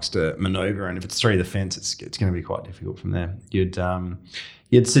room and likes to manoeuvre, and if it's 3 of the fence, it's going to be quite difficult from there.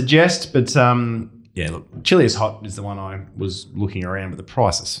 You'd suggest, but look, Chili is Hot is the one I was looking around, but the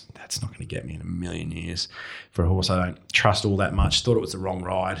prices, that's not going to get me in a million years for a horse I don't trust all that much. Thought it was the wrong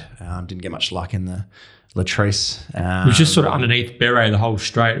ride. Didn't get much luck in the Latrice. It was just sort of underneath Beret the whole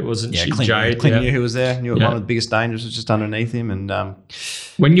straight. It wasn't Jade. Clint knew who was there. Knew one of the biggest dangers was just underneath him, and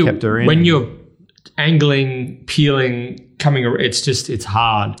kept her in. When you're angling, peeling, coming, it's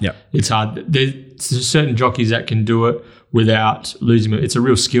hard. Yeah, it's hard. There's certain jockeys that can do it without losing it. It's a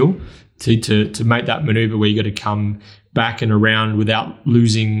real skill to make that maneuver where you got to come back and around without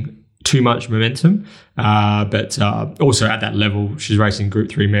losing too much momentum, but also at that level, she's racing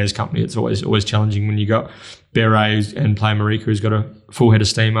Group 3 Mares Company. It's always challenging when you got Beret and Play Marika who's got a full head of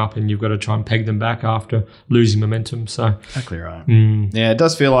steam up, and you've got to try and peg them back after losing momentum. So exactly right. Yeah, it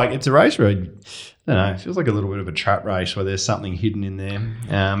does feel like it's a race where, I don't know, it feels like a little bit of a trap race where there's something hidden in there.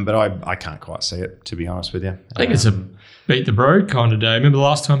 But I can't quite see it, to be honest with you. I think it's a beat the bro kind of day. Remember the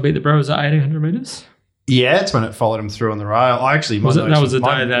last time beat the bro was at 1,800 metres? Yeah, it's when it followed him through on the rail. I actually that was the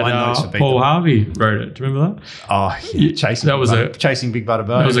day that Paul Harvey rode it. Do you remember that? Oh, yeah, chasing Big Butter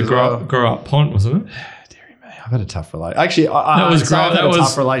Bow. That was a grow up pont, wasn't it? Deary me, I've had a tough relationship. Actually, I've had a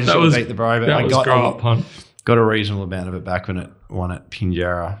tough relationship with Beat the Bro, but I got a reasonable amount of it back when it won at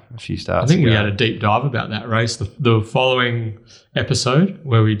Pinjarra a few starts I think ago. we had a deep dive about that race the following episode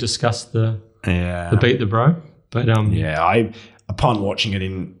where we discussed the Beat the Bro. But upon watching it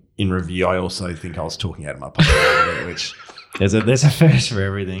in review, I also think I was talking out of my pocket a little bit, which there's a first for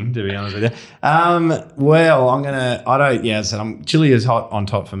everything, to be honest with you. Chile is hot on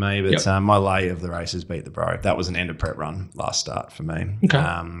top for me, but my lay of the race is Beat the Bro. That was an end of prep run last start for me. Okay.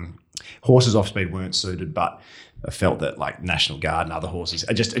 Horses off speed weren't suited, but I felt that like National Guard and other horses,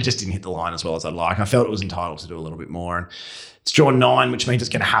 it just didn't hit the line as well as I'd like. I felt it was entitled to do a little bit more, and it's drawn 9, which means it's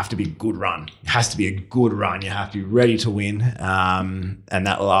going to have to be a good run. It has to be a good run. You have to be ready to win. And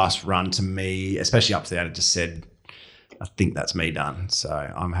that last run to me, especially up to that, it just said, I think that's me done. So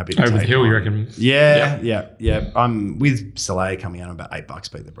I'm happy to over take the hill, on. you reckon? Yeah. I'm with Soleil coming out about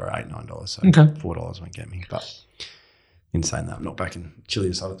 $8, Beat the Bro, $8-9. So $4 won't get me. But in saying that, I'm not back in Chile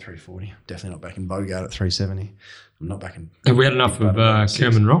aside at 340. Definitely not back in Bogart at 370. I'm not back in. Have we had enough of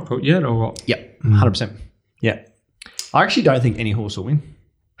Kerman Rock yet, or what? Yep, 100%. Yeah. I actually don't think any horse will win.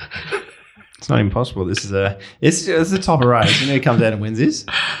 It's not impossible. This is the top of race. You know who comes out and wins this?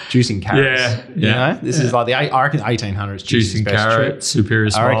 Juicing Carrots. You know? This is like I reckon 1,800 is Juicing best Carrot, Superior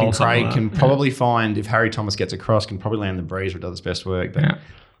Smile. I reckon Craig can probably find, if Harry Thomas gets across, can probably land the breeze or does his best work. But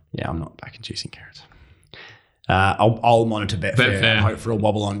I'm not back in Juicing Carrots. I'll monitor Betfair and hope for a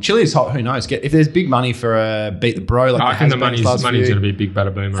wobble on. Chile is hot. Who knows? If there's big money for a Beat the Bro, like I reckon the money's going to be Big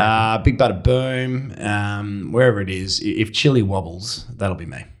Butter Boom. Big Butter Boom, wherever it is. If Chile wobbles, that'll be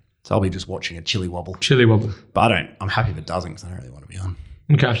me. So I'll be just watching a Chile wobble. But I'm happy if it doesn't because I don't really want to be on.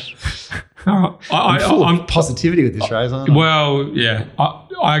 Okay. All right. I'm positivity with this race, aren't I? Well, yeah.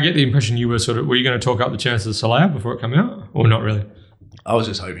 I get the impression you were were you going to talk up the chances of Soleil before it came out, or not really? I was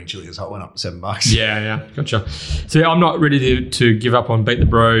just hoping Chile was hot, went up $7. Yeah, gotcha. So I'm not ready to give up on Beat the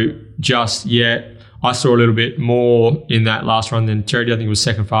Bro just yet. I saw a little bit more in that last run than Charity. I think it was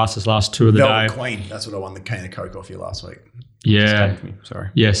second fastest last two of the day. Queen, that's what I won the cane of Coke off you last week. Yeah. Sorry.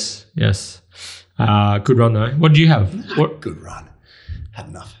 Yes. Good run though. What did you have? What? Good run. Had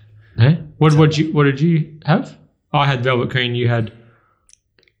enough. Eh? What did you have? I had Velvet Queen. You had.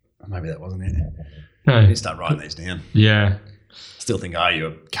 Maybe that wasn't it. No. I need to start writing these down. Yeah. Still think I owe you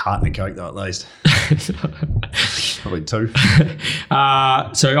a carton of Coke though at least. Probably 2. So I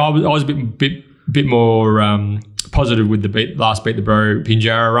was a bit more positive with the last Beat the Bro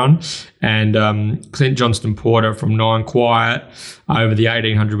Pinjarra run, and Clint Johnston Porter from 9 quiet over the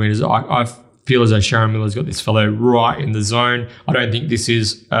 1,800 metres. I feel as though Sharon Miller's got this fellow right in the zone. I don't think this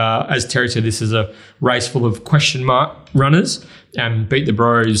is, as Terry said, this is a race full of question mark runners. Beat the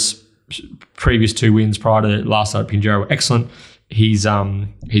Bro's previous 2 wins prior to last start at Pinjarra were excellent. He's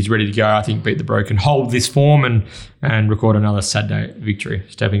ready to go. I think Beat the Bro can hold this form and record another Saturday victory,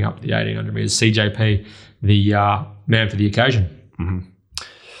 stepping up the 1,800 metres. CJP, the man for the occasion. Mm-hmm.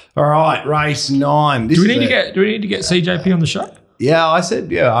 All right, race 9. Do we need to get CJP on the show? Yeah, I said,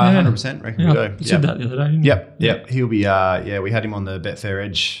 I 100% reckon we do. You said that the other day, didn't you? Yep. He'll be, we had him on the Betfair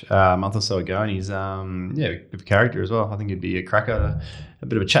Edge a month or so ago, and he's, a bit of a character as well. I think he'd be a cracker, a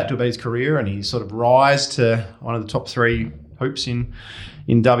bit of a chat to about his career, and he sort of rise to one of the top 3 hoops in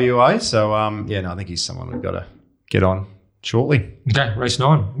WA. So, I think he's someone we've got to get on shortly. Okay, race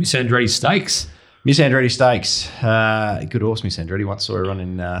 9, Miss Andretti Stakes. Miss Andretti Stakes. Good horse, Miss Andretti. Once saw her run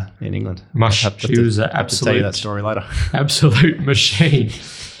in England. She was an absolute... tell you that story later. Absolute machine.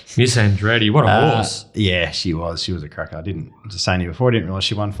 Miss Andretti, what a horse. Yeah, she was. She was a cracker. I was saying to you before, I didn't realise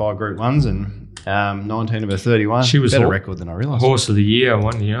she won 5 Group 1s and 19 of her 31. She was better record than I realised. Horse of the Year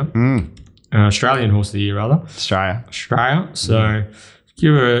one year. Australian Horse of the Year, rather. Australia. So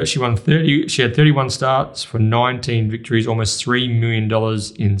give her. She won 30. She had 31 starts for 19 victories, almost $3 million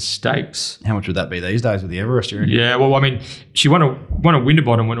in stakes. How much would that be these days with the Everest? Yeah, well, I mean, she won a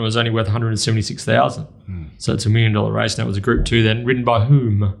Winterbottom when it was only worth $176,000. So it's $1 million race. And that was a Group 2 then, ridden by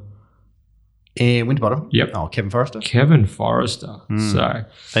whom? Winterbottom. Yep. Oh, Kevin Forrester. So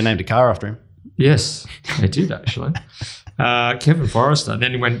they named a car after him. Yes, they did actually. Kevin Forrester.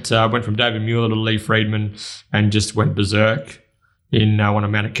 Then he went from David Mueller to Lee Friedman and just went berserk in one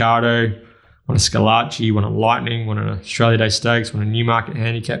of Manikato. won a Scalacci, won a Lightning, won an Australia Day Stakes, won a Newmarket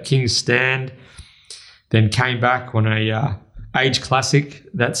Handicap, King's Stand. Then came back, won a Age Classic.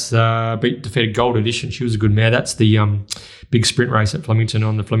 That's defeated Gold Edition. She was a good mare. That's the big sprint race at Flemington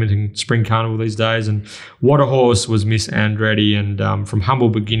on the Flemington Spring Carnival these days. And what a horse was Miss Andretti, and from humble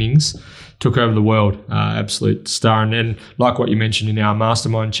beginnings, took over the world. Absolute star. And then, like what you mentioned in our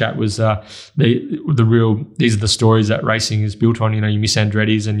mastermind chat, was the real. These are the stories that racing is built on. You know, your Miss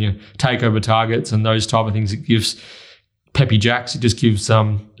Andretti's and your takeover targets and those type of things. It gives Peppy Jacks. It just gives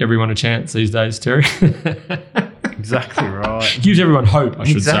everyone a chance these days, Terry. Exactly right. Gives everyone hope, I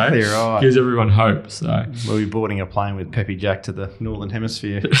should say. Exactly right. Gives everyone hope. So we'll be boarding a plane with Peppy Jack to the Northern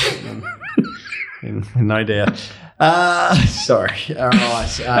Hemisphere. No doubt. Sorry. All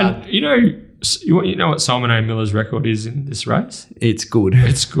right. And you know what Simon A. Miller's record is in this race? It's good.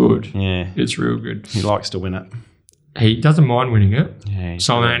 It's good. Yeah. It's real good. He likes to win it. He doesn't mind winning it. Yeah.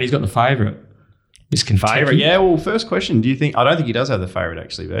 Simon, and he's got the favourite. Miss Kentucky. Favourite? Yeah, well, first question. I don't think he does have the favourite,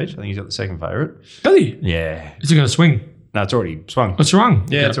 actually, Beach. I think he's got the second favourite. Does he? Yeah. Is he going to swing? No, it's already swung. What's wrong?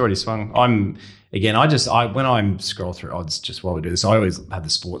 Yeah, it's already swung. When I scroll through odds just while we do this, I always have the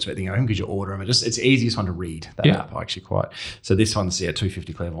sports bet thing open because you order them. It's the easiest one to read, that app, actually, quite. So this one's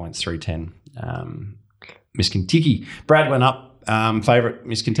 250 clairvoyance, 310. Miss Kentucky. Brad went up. Favourite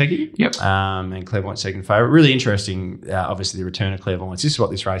Miss Kentucky. Yep. And clairvoyant second favourite. Really interesting, obviously, the return of clairvoyance. This is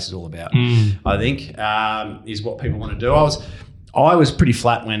what this race is all about, I think, is what people want to do. I was pretty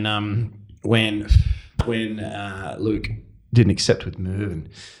flat when Luke didn't accept with Mervyn,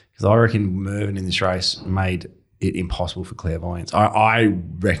 because I reckon Mervyn in this race made it impossible for clairvoyance. I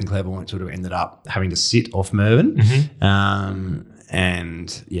reckon clairvoyance would have ended up having to sit off Mervyn. Mm-hmm.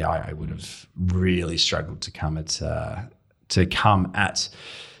 And yeah, I would have really struggled to come at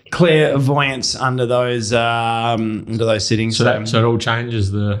clairvoyance under those settings. So it all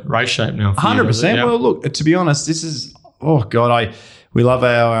changes the race shape now. 100%. Well, look, to be honest, this is we love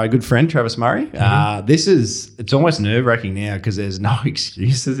our good friend Travis Murray. Mm-hmm. It's almost nerve-wracking now because there's no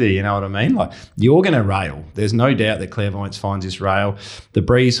excuses there. You know what I mean? Like, you're going to rail. There's no doubt that clairvoyance finds this rail. The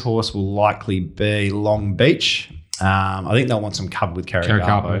breeze horse will likely be Long Beach. I think they'll want some cover with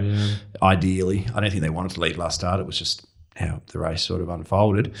Carricapo, ideally. I don't think they wanted to lead last start. It was just how the race sort of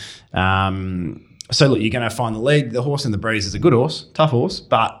unfolded. So look, you're going to find the lead. The horse in the breeze is a good horse, tough horse,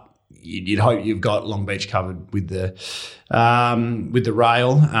 but you'd hope you've got Long Beach covered with the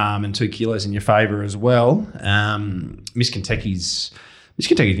rail and 2 kilos in your favour as well. Miss Kentucky's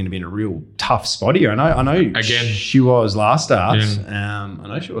going to be in a real tough spot here. I know again she was last start. Yeah. I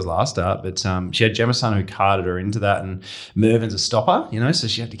know she was last start, but she had Jemison who carted her into that, and Mervyn's a stopper, so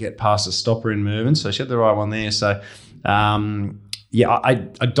she had to get past a stopper in Mervyn, so she had the right one there. So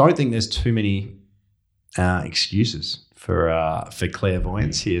I don't think there's too many excuses for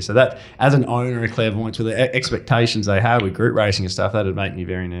clairvoyance here. So that, as an owner of clairvoyance, with the expectations they have with group racing and stuff, that'd make me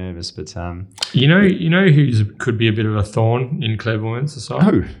very nervous. But you know who could be a bit of a thorn in clairvoyance aside?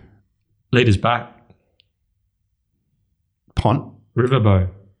 Who? Leaders back. Pont. Riverbow.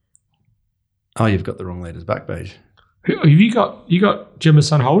 Oh, you've got the wrong leaders back, Beige. Have you got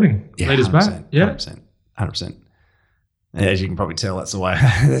Jemison holding leaders 100%, back? Yeah, 100%. As you can probably tell, that's the way.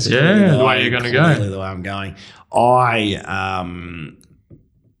 The way you're going to go. The way I'm going. I'm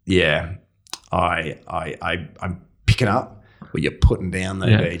picking up what you're putting down though,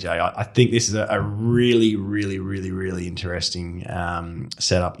 BJ. I think this is a really, really, really, really interesting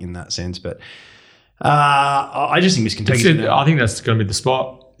setup in that sense. But I just think Miss Kentucky. I think that's going to be the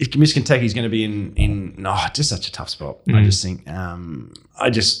spot. Miss Kentucky's going to be in just such a tough spot. I just think.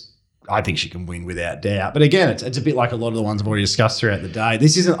 I think she can win without doubt. But again, it's a bit like a lot of the ones I've already discussed throughout the day. I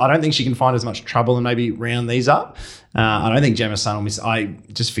don't think she can find as much trouble and maybe round these up. I don't think Jemison will miss. I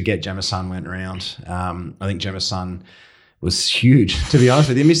just forget Jemison went round. I think Jemison was huge, to be honest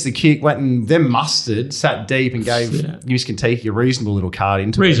with you. Missed the kick, went and then mustered, sat deep and gave Miss Kentucky a reasonable little card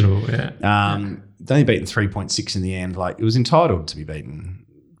into it. Only beaten 3.6 in the end. Like, it was entitled to be beaten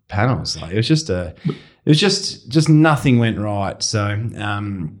panels. Like, it was just nothing went right. So,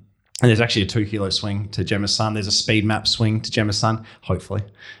 and there's actually a 2 kilo swing to Jemison. There's a speed map swing to Jemison. Hopefully,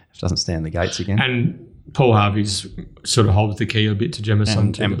 it doesn't stand the gates again. And Paul Harvey's sort of holds the key a bit to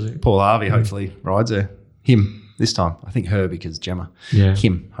Jemison too. And Paul Harvey hopefully rides her. Him this time. I think her because Gemma. Yeah.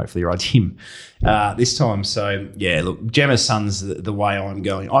 Him hopefully rides him this time. So yeah, look, Jemison's the way I'm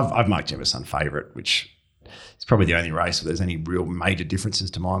going. I've marked Jemison favourite, which it's probably the only race where there's any real major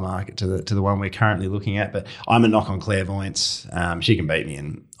differences to my market to the one we're currently looking at. But I'm a knock on clairvoyance. She can beat me,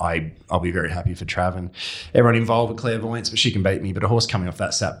 and I'll be very happy for Trav and everyone involved with clairvoyance. But she can beat me. But a horse coming off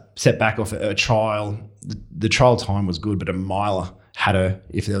that setback off a trial, the trial time was good, but a miler had her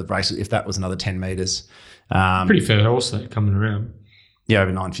if that was another 10 metres. Pretty fair horse though, coming around. Yeah,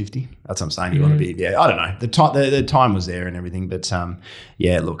 over 950. That's what I'm saying. You want to be, I don't know. The time was there and everything. But,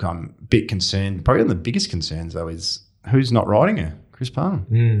 look, I'm a bit concerned. Probably one of the biggest concerns, though, is who's not riding her? Chris Palmer.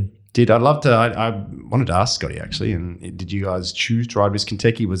 I wanted to ask Scotty, actually, and did you guys choose to ride Miss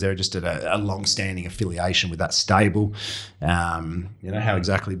Kentucky? Was there just a long-standing affiliation with that stable? How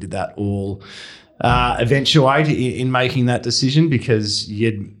exactly did that all eventuate in making that decision? Because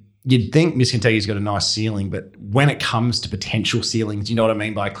you'd think Miss Kentucky's got a nice ceiling, but when it comes to potential ceilings, you know what I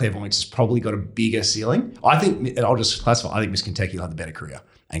mean by clairvoyance, it's probably got a bigger ceiling. I think, and I'll just classify, I think Miss Kentucky will have the better career,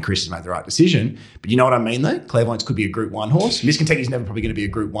 and Chris has made the right decision. But you know what I mean, though? Clairvoyance could be a Group 1 horse. Miss Kentucky's never probably going to be a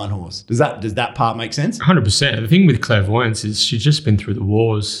Group 1 horse. Does that part make sense? 100%. The thing with clairvoyance is she's just been through the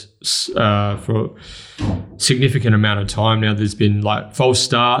wars for a significant amount of time now. There's been like false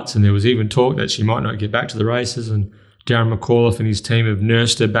starts, and there was even talk that she might not get back to the races, and Darren McAuliffe and his team have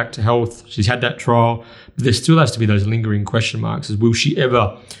nursed her back to health. She's had that trial, but there still has to be those lingering question marks: is will she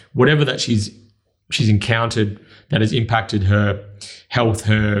ever, whatever that she's encountered that has impacted her health,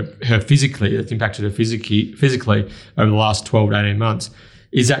 her physically, that's impacted her physically over the last 12 to 18 months,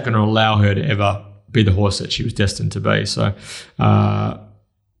 is that going to allow her to ever be the horse that she was destined to be? So, I've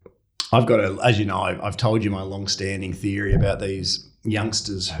as you know, I've told you my long-standing theory about these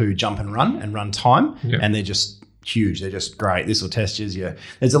youngsters who jump and run time, and they're just huge. They're just great. This will test you. Yeah,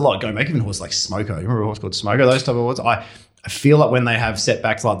 there's a lot going back. Even a horse like Smoko. Remember a horse called Smoko? Those type of horses. I feel like when they have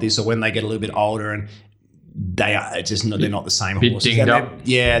setbacks like this, or when they get a little bit older, and they're not the same horses. Dinged up.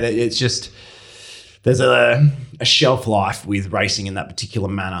 Yeah, it's just there's a shelf life with racing in that particular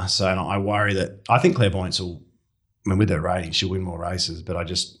manner. So I worry that I think Clairvoyance will. I mean, with her rating, she'll win more races. But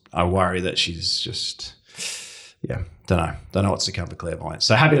I worry that she's just. Yeah, don't know what's to come for Clairvoyance.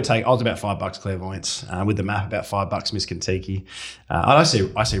 So happy to take. I was about $5 Clairvoyance with the map, about $5 Miss Kentucky. I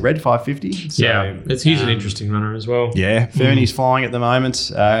see Red 550. So, he's an interesting runner as well. Yeah, Fernie's flying at the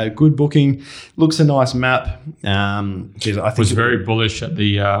moment. Good booking. Looks a nice map. I think was very bullish at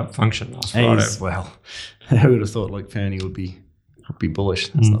the function last Friday. Well, who would have thought like Fernie would be bullish?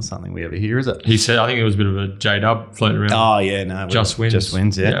 That's not something we ever hear, is it? He said, I think it was a bit of a J-dub floating around. Oh, yeah, no. Just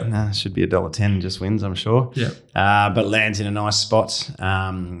wins. Yeah. No, should be $1.10, just wins, I'm sure. Yeah. But lands in a nice spot.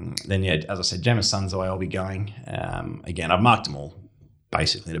 Then, as I said, Gemma's Sun's the way I'll be going. Again, I've marked them all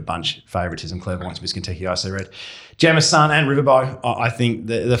basically to bunch favouritism: Clairvoyance, Miss Kentucky, IC Red, Gemma's Sun, and Riverbow. I think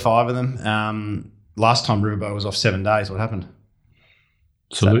the five of them. Last time Riverbow was off 7 days, what happened?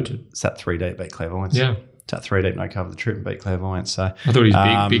 Saluted. Sat 3 deep, beat Clairvoyance. Yeah. Sat 3 deep, no cover the trip, beat Clairvoyance. So I thought he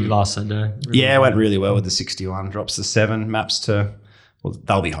was big last Sunday. Yeah, went really well with the 61. Drops the 7, maps to. Well,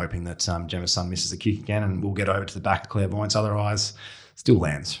 they'll be hoping that Gemma's Sun misses the kick again, and we'll get over to the back of Clairvoyance. Otherwise, still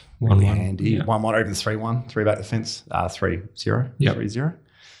lands really handy. 1-1 over the 3-1, 3 back the fence. 3-0. Yep. 3-0.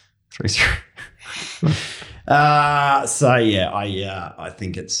 3-0. I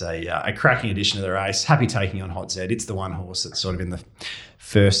think it's a cracking addition to the race. Happy taking on Hot Z. It's the one horse that's sort of in the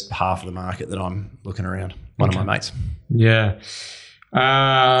first half of the market that I'm looking around. One of my mates. Yeah.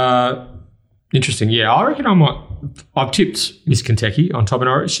 Interesting. Yeah, I reckon I've tipped Miss Kentucky on top,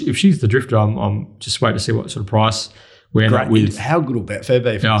 and if she's the drifter, I'm just waiting to see what sort of price we end up with. How good will Betfair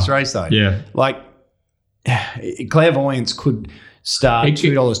be for this race, though? Yeah. Like, Clairvoyance could start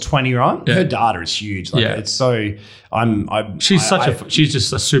 $2.20, right? Yeah. Her data is huge. Like, it's so. She's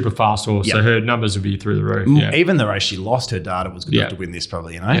just a super fast horse, so her numbers would be through the roof. Yeah. Even the race she lost, her data was good enough to win this.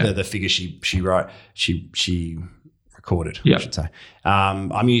 Probably, the figure she wrote, she recorded. I should say.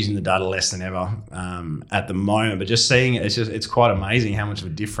 I'm using the data less than ever at the moment, but just seeing it, it's quite amazing how much of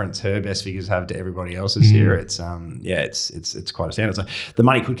a difference her best figures have to everybody else's here. It's it's quite a standard. So the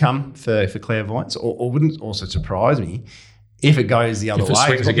money could come for Clairvoyance, or wouldn't also surprise me if it goes the other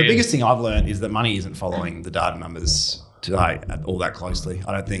way. The biggest thing I've learned is that money isn't following the data numbers today all that closely.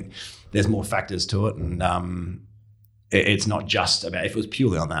 I don't think there's more factors to it, and it's not just about, if it was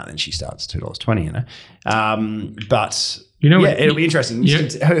purely on that, then she starts $2.20, but it'll be interesting.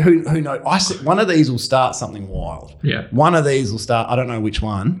 Who knows? One of these will start something wild. Yeah. One of these will start, I don't know which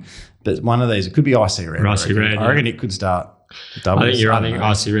one, but one of these, it could be IC Red. I reckon it could start double. I think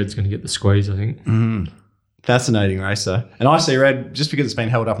IC Red's going to get the squeeze, I think. Fascinating race, though. And IC Red, just because it's been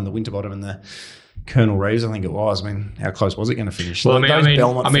held up in the Winterbottom and the Colonel Reeves, I think it was. I mean, how close was it going to finish? Well, those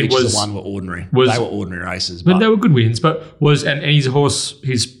Belmont features were ordinary. They were ordinary races. But they were good wins. But and he's a horse,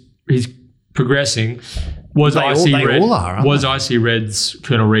 he's progressing. Was IC Red's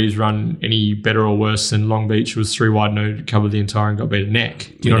Colonel Reeves run any better or worse than Long Beach? Was 3 wide, no covered the entire and got beat a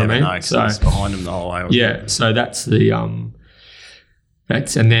neck. Do you know what I mean? Know, so it's behind him the whole way. So that's the and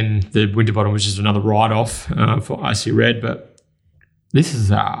then the Winterbottom was just another write-off for IC Red, but This is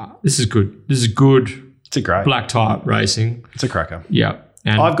good. This is good It's a great black type racing. It's a cracker. Yeah.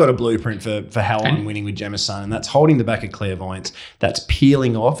 And I've got a blueprint for how I'm winning with Gemma's Son, and that's holding the back of Clairvoyance. That's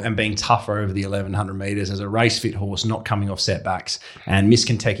peeling off and being tougher over the 1,100 metres as a race-fit horse, not coming off setbacks. And Miss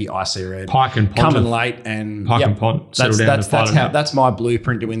Kentucky, Icy Red. Pike and Pont. Coming late. And Pike and Pont. That's my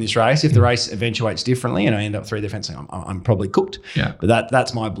blueprint to win this race. If the race eventuates differently and I end up 3 defence, I'm probably cooked. Yeah. But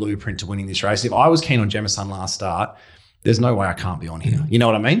that's my blueprint to winning this race. If I was keen on Gemma's Son last start, there's no way I can't be on here. You know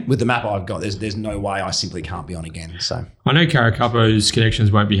what I mean? With the map I've got, there's no way I simply can't be on again. So I know Caracapo's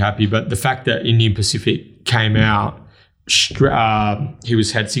connections won't be happy, but the fact that Indian Pacific came out, he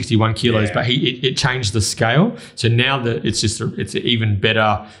had 61 kilos, but it changed the scale. So now that it's an even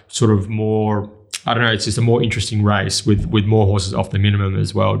better sort of more. I don't know. It's just a more interesting race with more horses off the minimum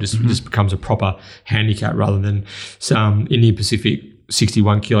as well. Just becomes a proper handicap rather than some Indian Pacific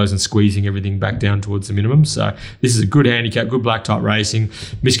 61 kilos and squeezing everything back down towards the minimum. So this is a good handicap, good black type racing.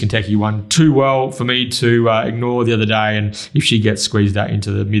 Miss Kentucky won too well for me to ignore the other day, and if she gets squeezed out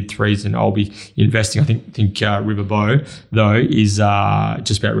into the mid threes, then I'll be investing. I think Riverbow though is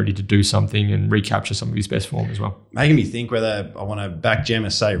just about ready to do something and recapture some of his best form as well. Making me think whether I want to back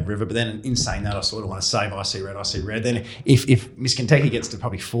Gemma, save River, but then in saying that, I sort of want to save Icy Red. Then if Miss Kentucky gets to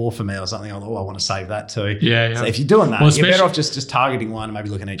probably 4 for me or something, I want to save that too. Yeah. So if you're doing that, you're better off just targeting one and maybe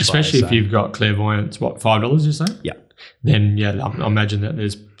looking at each especially if you've got Clairvoyance, $5 you say? Yeah. Then I imagine that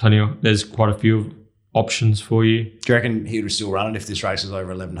there's quite a few options for you. Do you reckon he would still run it if this race is over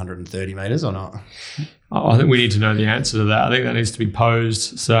 1,130 metres or not? I think we need to know the answer to that. I think that needs to be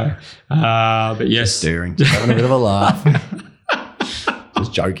posed. So, but yes. Just having a bit of a laugh.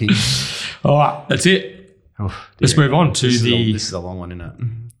 Just joking. All right, that's it. Let's move on to this is a long one, isn't it?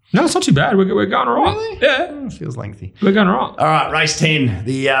 No, it's not too bad. We're going all right. Really? Yeah. It feels lengthy. We're going all right. All right, race 10.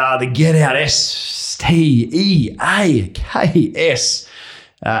 The Get Out STEAKS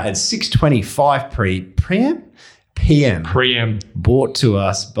at 6:25 PM. Brought to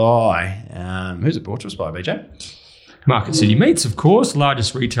us by, who's it brought to us by, BJ? Market City Meats, of course,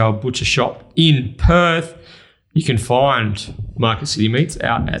 largest retail butcher shop in Perth. You can find Market City Meats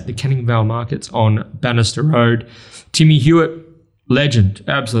out at the Canning Vale Markets on Bannister Road. Timmy Hewitt, legend,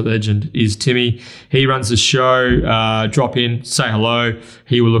 absolute legend is Timmy. He runs the show. Drop in, say hello.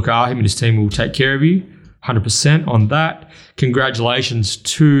 He will look after him and his team will take care of you. 100% on that. Congratulations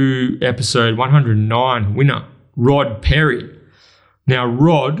to episode 109 winner, Rod Perry. Now,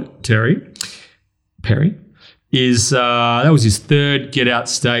 Rod Perry is that was his 3rd Get Out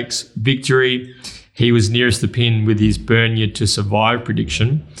Stakes victory. He was nearest the pin with his Burn You to Survive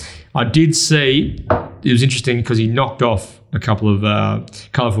prediction. I did see, it was interesting because he knocked off a couple of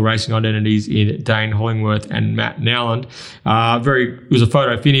colourful racing identities in Dane Hollingworth and Matt Nowland. It was a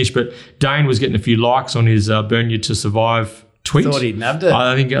photo finish, but Dane was getting a few likes on his Burn You to Survive tweet. Thought he'd nabbed it.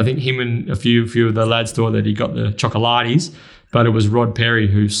 I think him and a few of the lads thought that he got the chocolates, but it was Rod Perry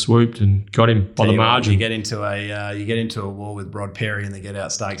who swooped and got him by the margin. You get into a war with Rod Perry and the Get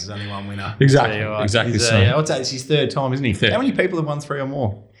Out Stakes. There's only one winner. Exactly. It's his 3rd time, isn't he? Third. How many people have won 3 or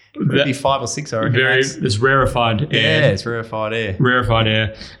more? Maybe 5 or 6, I reckon. It's rarefied air. Yeah, it's rarefied air. Rarefied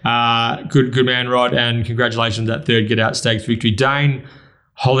air. Good man, Rod, and congratulations on that 3rd Get Out Stakes victory. Dane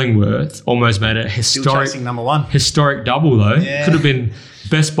Hollingworth almost made a historic number 1. Historic double though. Yeah. Could have been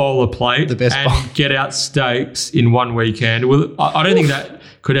best bowler plate and Get Out Stakes in one weekend. Well, I don't think that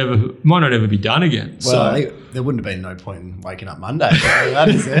might not ever be done again. Well, there wouldn't have been no point in waking up Monday. That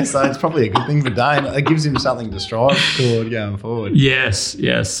is there, so it's probably a good thing for Dane. It gives him something to strive toward going forward. Yes.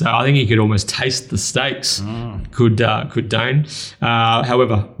 So I think he could almost taste the stakes. Could Dane.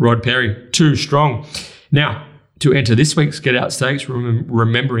 However, Rod Perry, too strong. Now, to enter this week's Get Out Stakes,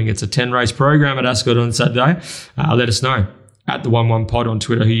 remembering it's a 10-race program at Ascot on Saturday, let us know at the 11 Pod on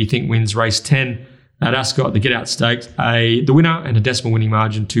Twitter who you think wins race 10 at Ascot, the Get Out Stakes. The winner and a decimal winning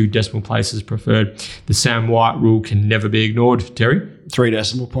margin, 2 decimal places preferred. The Sam White rule can never be ignored. Terry? 3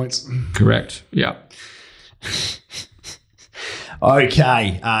 decimal points. Correct. Yeah.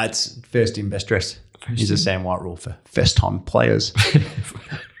 Okay. It's first in, best dressed. Is a Sam White rule for first-time players.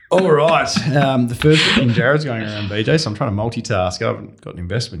 All right. The first thing Jared's going around, BJ, so I'm trying to multitask. I haven't got an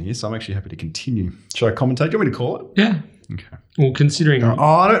investment here, so I'm actually happy to continue. Should I commentate? Do you want me to call it? Yeah. Okay. Well, considering...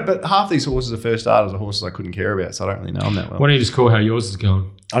 but half these horses are first starters are horses I couldn't care about, so I don't really know them that well. Why don't you just call how yours is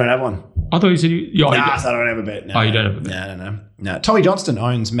going? I don't have one. I thought you said you... I don't have a bet. No, you don't have a bet? No. Tommy Johnston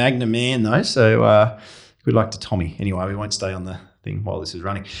owns Magna Man, though, so good luck to Tommy. Anyway, we won't stay on the thing while this is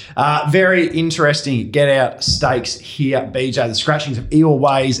running. Very interesting get out stakes here, BJ. The scratchings of Eagle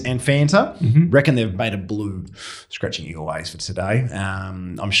Ways and Fanta. Reckon they've made a blue scratching Eagle Ways for today.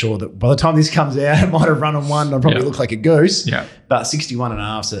 I'm sure that by the time this comes out, it might have run on one. It'll probably look like a goose. Yeah. But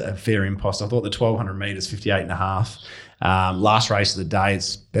 61.5 is a fair impost. I thought the 1,200 metres, 58.5. Last race of the day,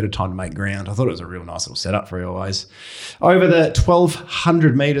 it's better time to make ground. I thought it was a real nice little setup for Eagle Ways. Over the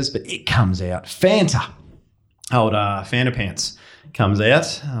 1,200 metres, but it comes out. Fanta. Old Fanta Pants comes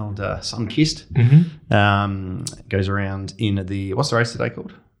out. Old Sun-Kissed. Goes around in the... What's the race today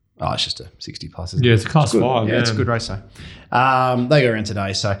called? Oh, it's just a 60 plus. Yeah, it's a class 5. Yeah, it's a good race. So they go around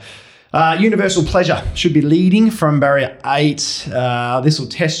today. So Universal Pleasure should be leading from barrier 8. This will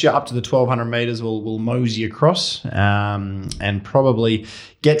test you up to the 1,200 metres. We'll mosey across and probably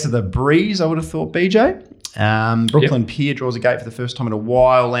get to the breeze, I would have thought, BJ. Brooklyn Pier draws a gate for the first time in a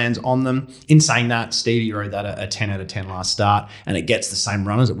while, lands on them. In saying that, Stevie rode that a 10 out of 10 last start, and it gets the same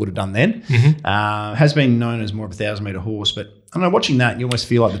run as it would have done then. Has been known as more of a 1,000-metre horse, but I don't know, watching that, you almost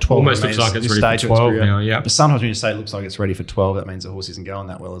feel like the 12 almost looks like it's ready for 12 now, yeah. But sometimes when you say it looks like it's ready for 12, that means the horse isn't going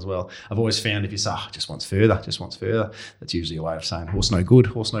that well as well. I've always found if you say, just wants further, that's usually a way of saying horse no good.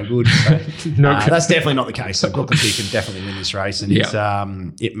 So, that's definitely not the case. So Brooklyn Pier can definitely win this race, and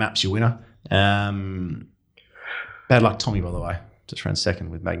it maps your winner. Bad luck, Tommy, by the way. Just ran second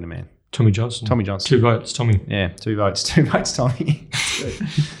with Magnum Man. Tommy Johnson. 2 votes, Tommy. Yeah, 2 votes. 2 votes, Tommy.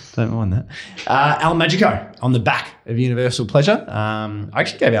 Don't mind that. Al Magico on the back of Universal Pleasure. I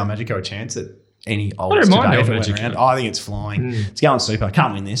actually gave Al Magico a chance at any odds today if it went around. I think it's flying. It's going super.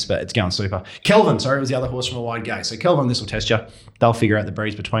 Can't win this, but it's going super. Kelvin, was the other horse from a wide gate. So Kelvin, this will test you. They'll figure out the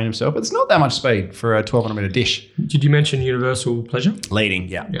breeze between themselves, but it's not that much speed for a 1,200 metre dish. Did you mention Universal Pleasure? Leading,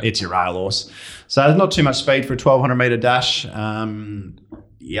 yeah. It's your rail horse. So there's not too much speed for a 1,200 metre dash. I'm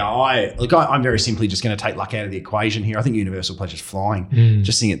very simply just going to take luck out of the equation here. I think Universal Pleasure's flying.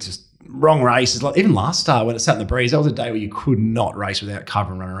 Just think it's just wrong race. It's like, even last start when it sat in the breeze, that was a day where you could not race without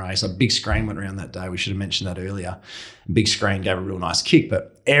cover and run a race. A big screen went around that day. We should have mentioned that earlier. Big screen gave a real nice kick,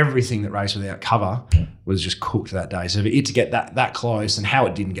 but everything that raced without cover was just cooked that day. So for it to get that close, and how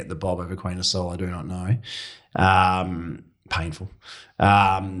it didn't get the bob over Queen of Soul, I do not know. Painful.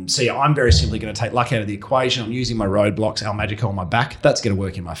 I'm very simply going to take luck out of the equation. I'm using my roadblocks, Al Magico on my back. That's going to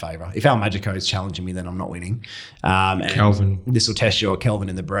work in my favour. If Al Magico is challenging me, then I'm not winning. Kelvin. This will test you, or Kelvin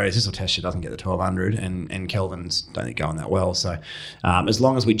in the breeze. This will test you, doesn't get the 1,200, and Kelvin's don't think going that well. So as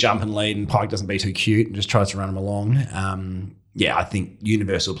long as we jump and lead and Pike doesn't be too cute and just tries to run him along, I think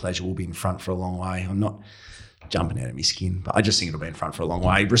Universal Pleasure will be in front for a long way. I'm not jumping out of my skin, but I just think it'll be in front for a long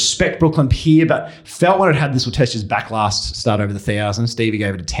way. Respect Brooklyn Pier, but felt when it had this will test his back last start over the 1,000. Stevie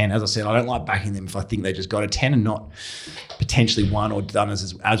gave it a 10. As I said, I don't like backing them if I think they just got a 10 and not potentially won or done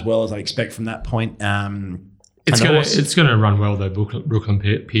as well as I expect from that point. It's going to run well though, Brooklyn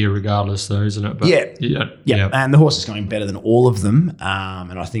Pier regardless though, isn't it? But yeah. And the horse is going better than all of them,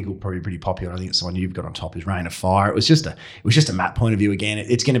 and I think it will probably be pretty popular. I think it's the one you've got on top is Rain of Fire. It was just a map point of view again.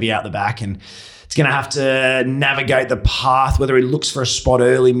 It's going to be out the back, and it's going to have to navigate the path, whether he looks for a spot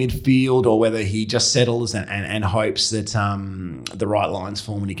early midfield or whether he just settles and hopes that the right lines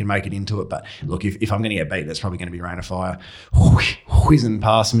form and he can make it into it. But look, if I'm going to get beat, that's probably going to be Rain of Fire whizzing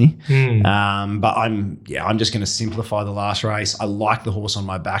past me. But I'm just going to simplify the last race. I like the horse on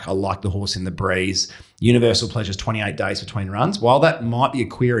my back. I like the horse in the breeze. Universal Pleasure's 28 days between runs. While that might be a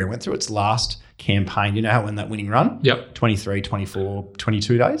query, I went through its last campaign. You know how in that winning run? Yep. 23, 24,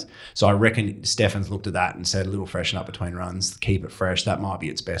 22 days. So I reckon Stefan's looked at that and said a little freshen up between runs, keep it fresh. That might be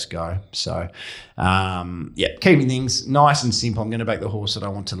its best go. So, keeping things nice and simple. I'm going to back the horse that I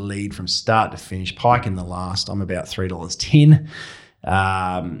want to lead from start to finish. Pike in the last. I'm about $3.10.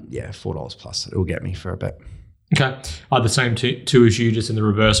 $4 plus. It will get me for a bet. Okay. The same two as you, just in the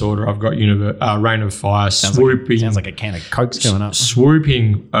reverse order. I've got Rain of Fire swooping. Sounds like a can of Coke's going up.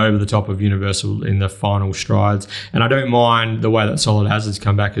 Swooping over the top of Universal in the final strides. And I don't mind the way that Solid Hazard's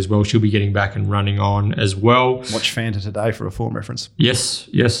come back as well. She'll be getting back and running on as well. Watch Fanta today for a form reference. Yes.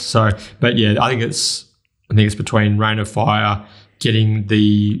 So, but yeah, I think it's between Rain of Fire getting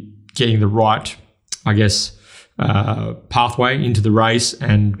the right, I guess, pathway into the race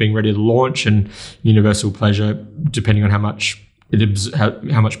and being ready to launch, and Universal Pleasure, depending on how much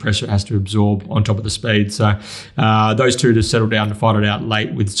pressure it has to absorb on top of the speed. So those two to settle down to fight it out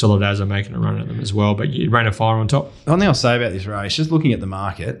late with Solidaza making a run at them as well. But Rain of Fire on top. One thing I'll say about this race, just looking at the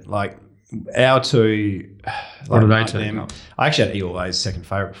market, like our two. What are they turning up? I actually had Eagle A's second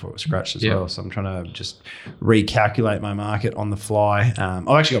favourite before it was scratched as well. So I'm trying to just recalculate my market on the fly. I've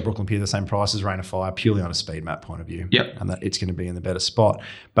actually got Brooklyn Pier the same price as Rain of Fire, purely on a speed map point of view. Yep. And that it's going to be in the better spot.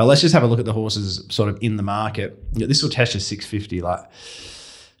 But let's just have a look at the horses sort of in the market. This will test you 650, like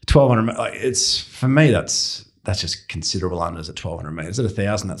 1,200. Like it's, for me, that's just considerable unders at 1,200 metres. At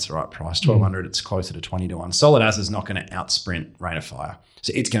 1,000, that's the right price. 1,200, it's closer to 20 to 1. Solid As is not going to out-sprint Rain of Fire.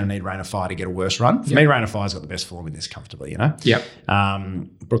 So it's going to need Rain of Fire to get a worse run. For me, Rain of Fire's got the best form in this comfortably, you know? Yep.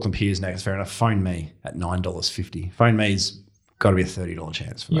 Brooklyn Pier's next, fair enough. Phone Me at $9.50. Phone Me's got to be a $30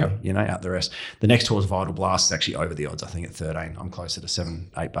 chance for me, you know, out the rest. The next horse, Vital Blast, is actually over the odds, I think, at 13. I'm closer to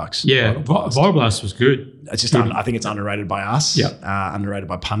 $7-8. Yeah, Vital Blast was good. It's just, I think it's underrated by us, Yep. Underrated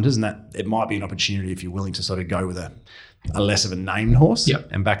by punters, and that it might be an opportunity if you're willing to sort of go with a less of a named horse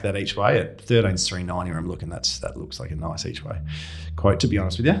and back that each way. At 13's $3.90 where I'm looking, that looks like a nice each way quote, to be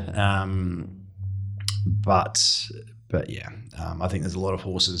honest with you. But yeah, I think there's a lot of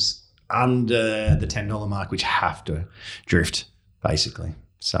horses under the $10 mark which have to drift, basically.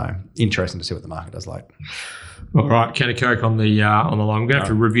 So interesting to see what the market does like. All right, Kenny Coke on the line. I'm going to have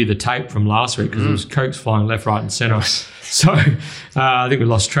to review the tape from last week because it was Cokes flying left, right, and centre. So I think we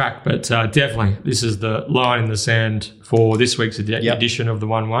lost track, but definitely this is the line in the sand for this week's edition of the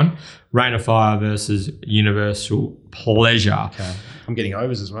 1-1. Rain of Fire versus Universal Pleasure. Okay. I'm getting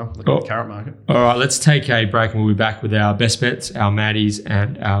overs as well. Look at the current market. All right, let's take a break and we'll be back with our best bets, our Maddies,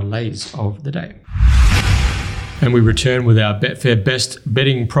 and our lays of the day. And we return with our Betfair Best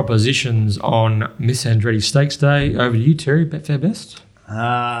betting propositions on Miss Andretti Stakes Day. Over to you, Terry. Betfair Best?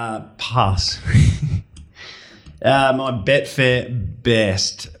 Pass. My Betfair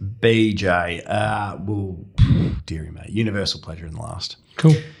Best, BJ, dearie mate, Universal Pleasure in the last.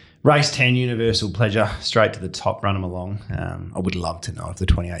 Cool. Race 10, Universal Pleasure, straight to the top, run them along. I would love to know if the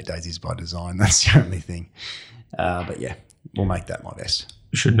 28 days is by design. That's the only thing. But yeah, we'll make that my best.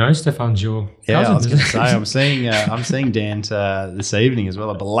 You should know Stefan's your cousin. Yeah, I was going to say, I'm seeing Dan this evening as well,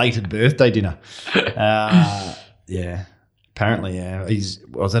 a belated birthday dinner. Yeah, apparently, yeah. I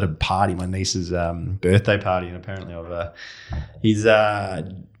was at a party, my niece's birthday party, and apparently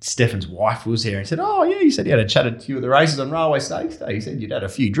Stefan's wife was here and said, oh, yeah, you said you had a chat at a few of the races on Railway Stakes Day. He said you'd had a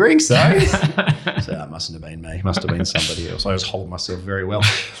few drinks, though. So that mustn't have been me. Must have been somebody else. I was holding myself very well.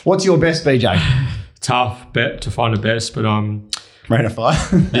 What's your best, BJ? Tough bet to find a best, but Rain of Fire.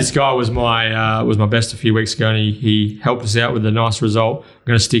 This guy was my best a few weeks ago, and he helped us out with a nice result. I'm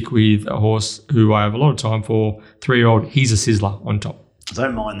going to stick with a horse who I have a lot of time for, 3-year-old. He's a sizzler on top. I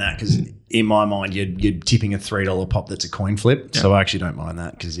don't mind that because in my mind you're tipping a $3 pop that's a coin flip. Yeah. So I actually don't mind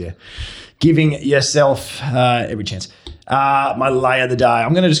that because you're giving yourself every chance. My lay of the day,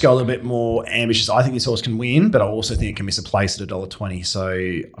 I'm going to just go a little bit more ambitious. I think this horse can win, but I also think it can miss a place at $1.20. So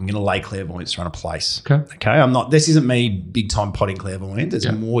I'm going to lay Clairvoyance to run a place. Okay. This isn't me big time potting Clairvoyance. It's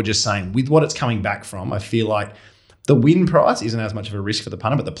more just saying with what it's coming back from, I feel like the win price isn't as much of a risk for the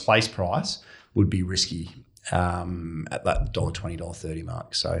punter, but the place price would be risky at that $1.20, $1.30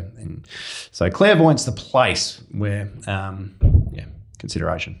 mark. So Clairvoyance, the place where,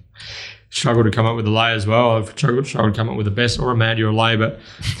 consideration. Struggled to come up with a lay as well. I've struggled to come up with a best or a Maddie or a lay, but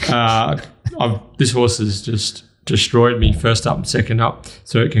this horse has just destroyed me first up and second up,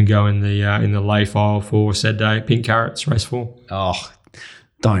 so it can go in the lay file for said day. Pink Carrots, race 4. Oh,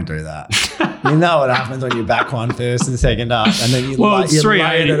 don't do that. You know what happens when you back one first and second up, and then it's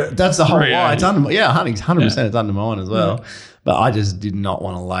 380. That's the whole lie. It's 100%. It's under mine as well. Yeah. But I just did not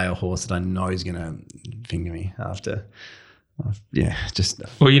want to lay a horse that I know is going to finger me after. Well,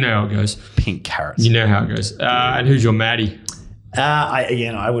 you know how it goes. Pink Carrots. You know how it goes. And who's your Maddie?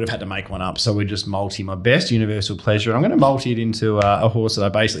 I would have had to make one up, so we just multi my best Universal Pleasure. I'm going to multi it into a horse that I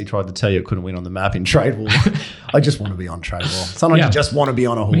basically tried to tell you it couldn't win on the map in Trade War. I just want to be on Trade War. Sometimes you just want to be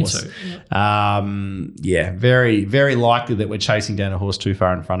on a horse. Me too. Very, very likely that we're chasing down a horse too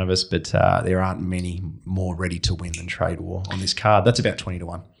far in front of us, but there aren't many more ready to win than Trade War on this card. That's about 20 to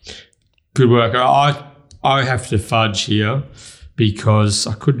 1. Good work. I have to fudge here because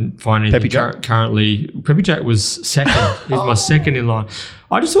I couldn't find anything currently. Peppy Jack was second. He was my second in line.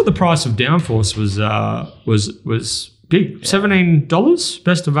 I just thought the price of Downforce was big. $17,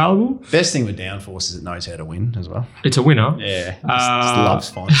 best available. Best thing with Downforce is it knows how to win as well. It's a winner. Yeah. Just loves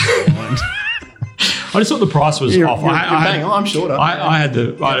finding I just thought the price was off. I'm shorter. I had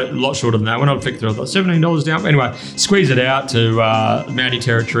a lot shorter than that. When I picked it, I thought $17 down. Anyway, squeeze it out to Maddie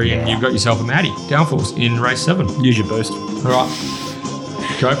territory, and you've got yourself a Maddie Downforce in race 7. Use your boost. All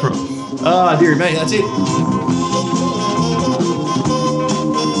right, go for it. Dearie me, that's it.